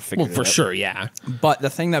own. I would have figured it out. For sure, yeah. But the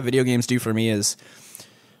thing that video games do for me is,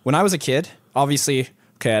 when I was a kid, obviously,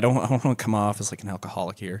 okay, I don't want to come off as like an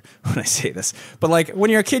alcoholic here when I say this, but like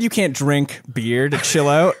when you're a kid, you can't drink beer to chill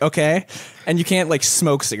out, okay? And you can't like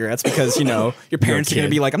smoke cigarettes because, your parents are going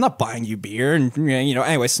to be like, I'm not buying you beer. And,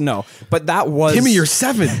 anyways, no. But that was... Timmy, you're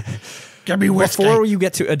 7. Get me whiskey. Before you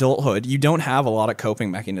get to adulthood, you don't have a lot of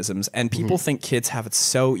coping mechanisms, and people think kids have it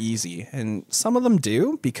so easy, and some of them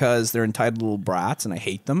do because they're entitled little brats, and I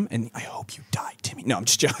hate them. And I hope you die, Timmy. No, I'm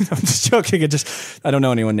just joking. I'm just joking. I don't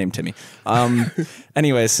know anyone named Timmy.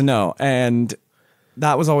 Anyways, so no, and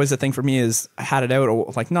that was always the thing for me is I had it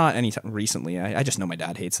out like not anytime recently. I just know my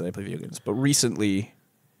dad hates that I play video games, but recently,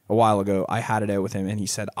 a while ago, I had it out with him, and he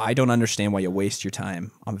said, "I don't understand why you waste your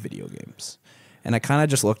time on video games." And I kind of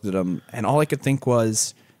just looked at him, and all I could think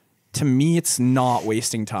was, to me, it's not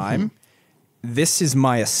wasting time. This is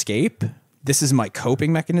my escape. This is my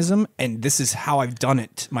coping mechanism, and this is how I've done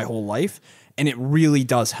it my whole life, and it really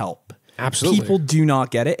does help. Absolutely. People do not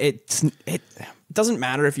get it. It doesn't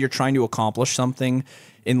matter if you're trying to accomplish something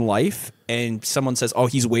in life, and someone says, "Oh,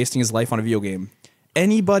 he's wasting his life on a video game."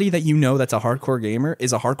 Anybody that you know that's a hardcore gamer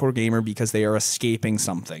is a hardcore gamer because they are escaping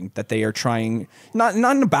something that they are trying, not in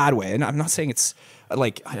a bad way. And I'm not saying it's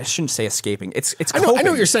like, I shouldn't say escaping. It's coping. I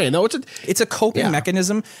know what you're saying though. It's a coping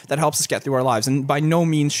mechanism that helps us get through our lives. And by no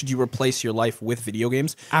means should you replace your life with video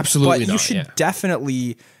games. Absolutely But not, you should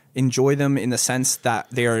definitely enjoy them in the sense that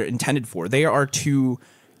they are intended for. They are to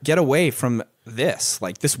get away from this,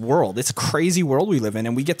 like this world. It's a crazy world we live in,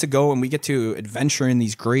 and we get to go and we get to adventure in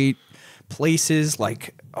these great places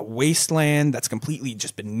like a wasteland that's completely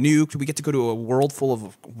just been nuked. We get to go to a world full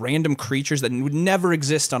of random creatures that would never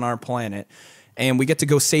exist on our planet, and we get to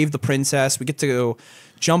go save the princess. We get to go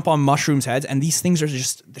jump on mushrooms' heads, and these things are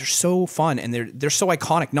they're so fun, and they're so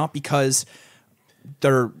iconic, not because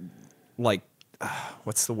they're like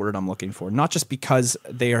what's the word I'm looking for? Not just because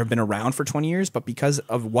they have been around for 20 years, but because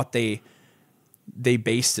of what they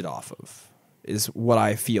based it off of. Is what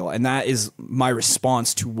I feel. And that is my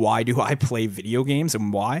response to why do I play video games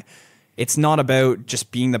and why. It's not about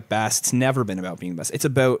just being the best. It's never been about being the best. It's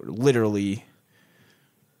about literally,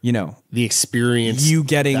 the experience. You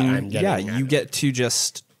getting you get to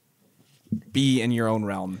just be in your own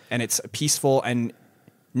realm. And it's peaceful, and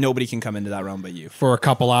nobody can come into that realm but you. For a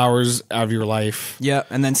couple hours of your life. Yeah,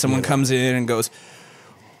 and then someone comes in and goes,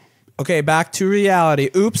 "Okay, back to reality.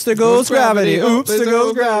 Oops, there goes gravity. Oops, there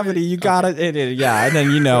goes gravity. You got it. Yeah." And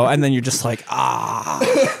then, and then you're just like,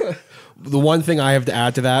 The one thing I have to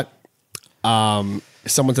add to that,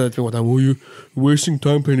 someone said to me one time, "Well, you're wasting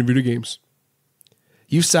time playing video games.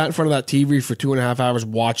 You sat in front of that TV for 2.5 hours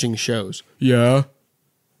watching shows." Yeah.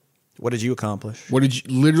 What did you accomplish? What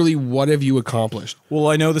have you accomplished? Well,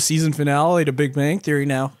 I know the season finale to Big Bang Theory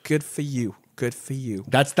now. Good for you. Good for you.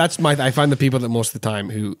 I find the people that most of the time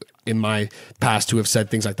who in my past who have said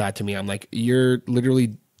things like that to me, I'm like, you're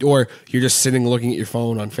literally, or you're just sitting looking at your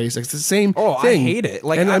phone on Facebook. It's the same thing. I hate it.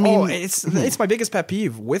 Like, and it's my biggest pet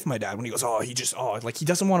peeve with my dad when he goes, he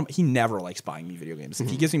doesn't want to, he never likes buying me video games. If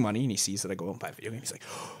he gives me money and he sees that I go out and buy a video game, he's like,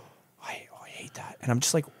 I hate that. And I'm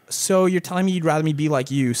just like, so you're telling me you'd rather me be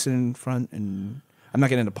like you, sit in front, and I'm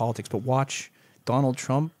not getting into politics, but watch Donald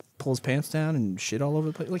Trump pull his pants down and shit all over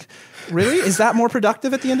the place. Like, really? Is that more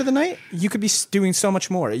productive at the end of the night? You could be doing so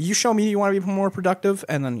much more. You show me you want to be more productive,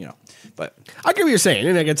 and then, but I get what you're saying.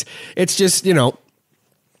 And it's just,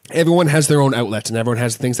 everyone has their own outlets, and everyone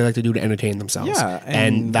has things they like to do to entertain themselves. Yeah.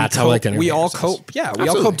 And that's how I like to entertain We all ourselves. cope. Yeah. We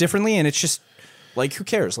all cope differently, and it's just like, who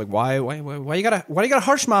cares? Like, why you gotta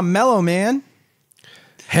harsh my mellow, man?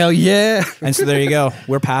 Hell yeah. And so there you go.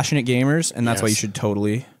 We're passionate gamers, and that's why you should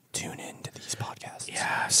totally tune in to these podcasts.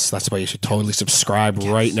 Yes, that's why you should totally subscribe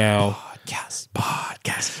right now. Podcast.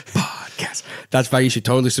 That's why you should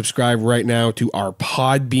totally subscribe right now to our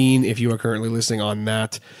Podbean if you are currently listening on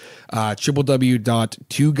that.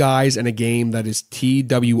 www.2guysandagame, that is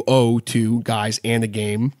TWO2 guys and a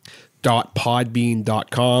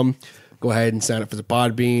game.podbean.com. Go ahead and sign up for the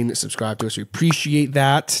Podbean. Subscribe to us. We appreciate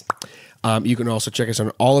that. You can also check us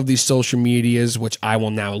on all of these social medias, which I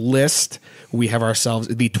will now list. We have ourselves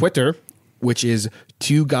the Twitter, which is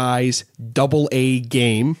 2guys AA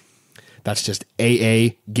That's just AA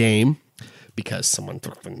game because someone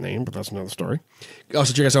took the name, but that's another story.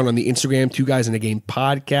 Also check us out on the Instagram, 2guysandagame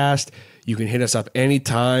podcast. You can hit us up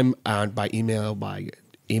anytime by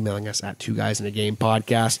emailing us at 2guysandagame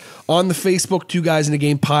podcast. On the Facebook,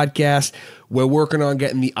 2guysandagame podcast. We're working on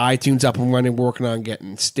getting the iTunes up and running. We're working on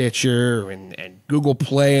getting Stitcher and Google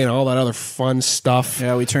Play and all that other fun stuff.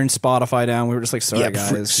 Yeah, we turned Spotify down. We were just like, sorry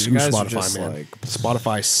guys. Screw Spotify, man.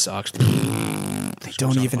 Spotify sucks. They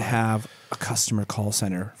don't even have a customer call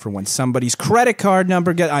center for when somebody's credit card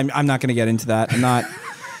number I'm not going to get into that. I'm not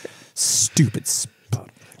stupid.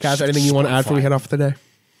 Guys, anything you want to add before we head off today?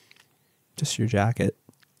 Just your jacket.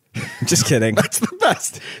 Just kidding. That's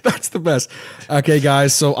the best. Okay,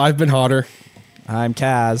 guys. So I've been Hotter. I'm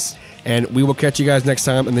Kaz. And we will catch you guys next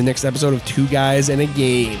time in the next episode of Two Guys and a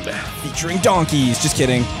Game. Featuring donkeys. Just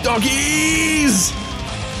kidding. Donkeys!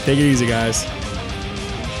 Take it easy, guys.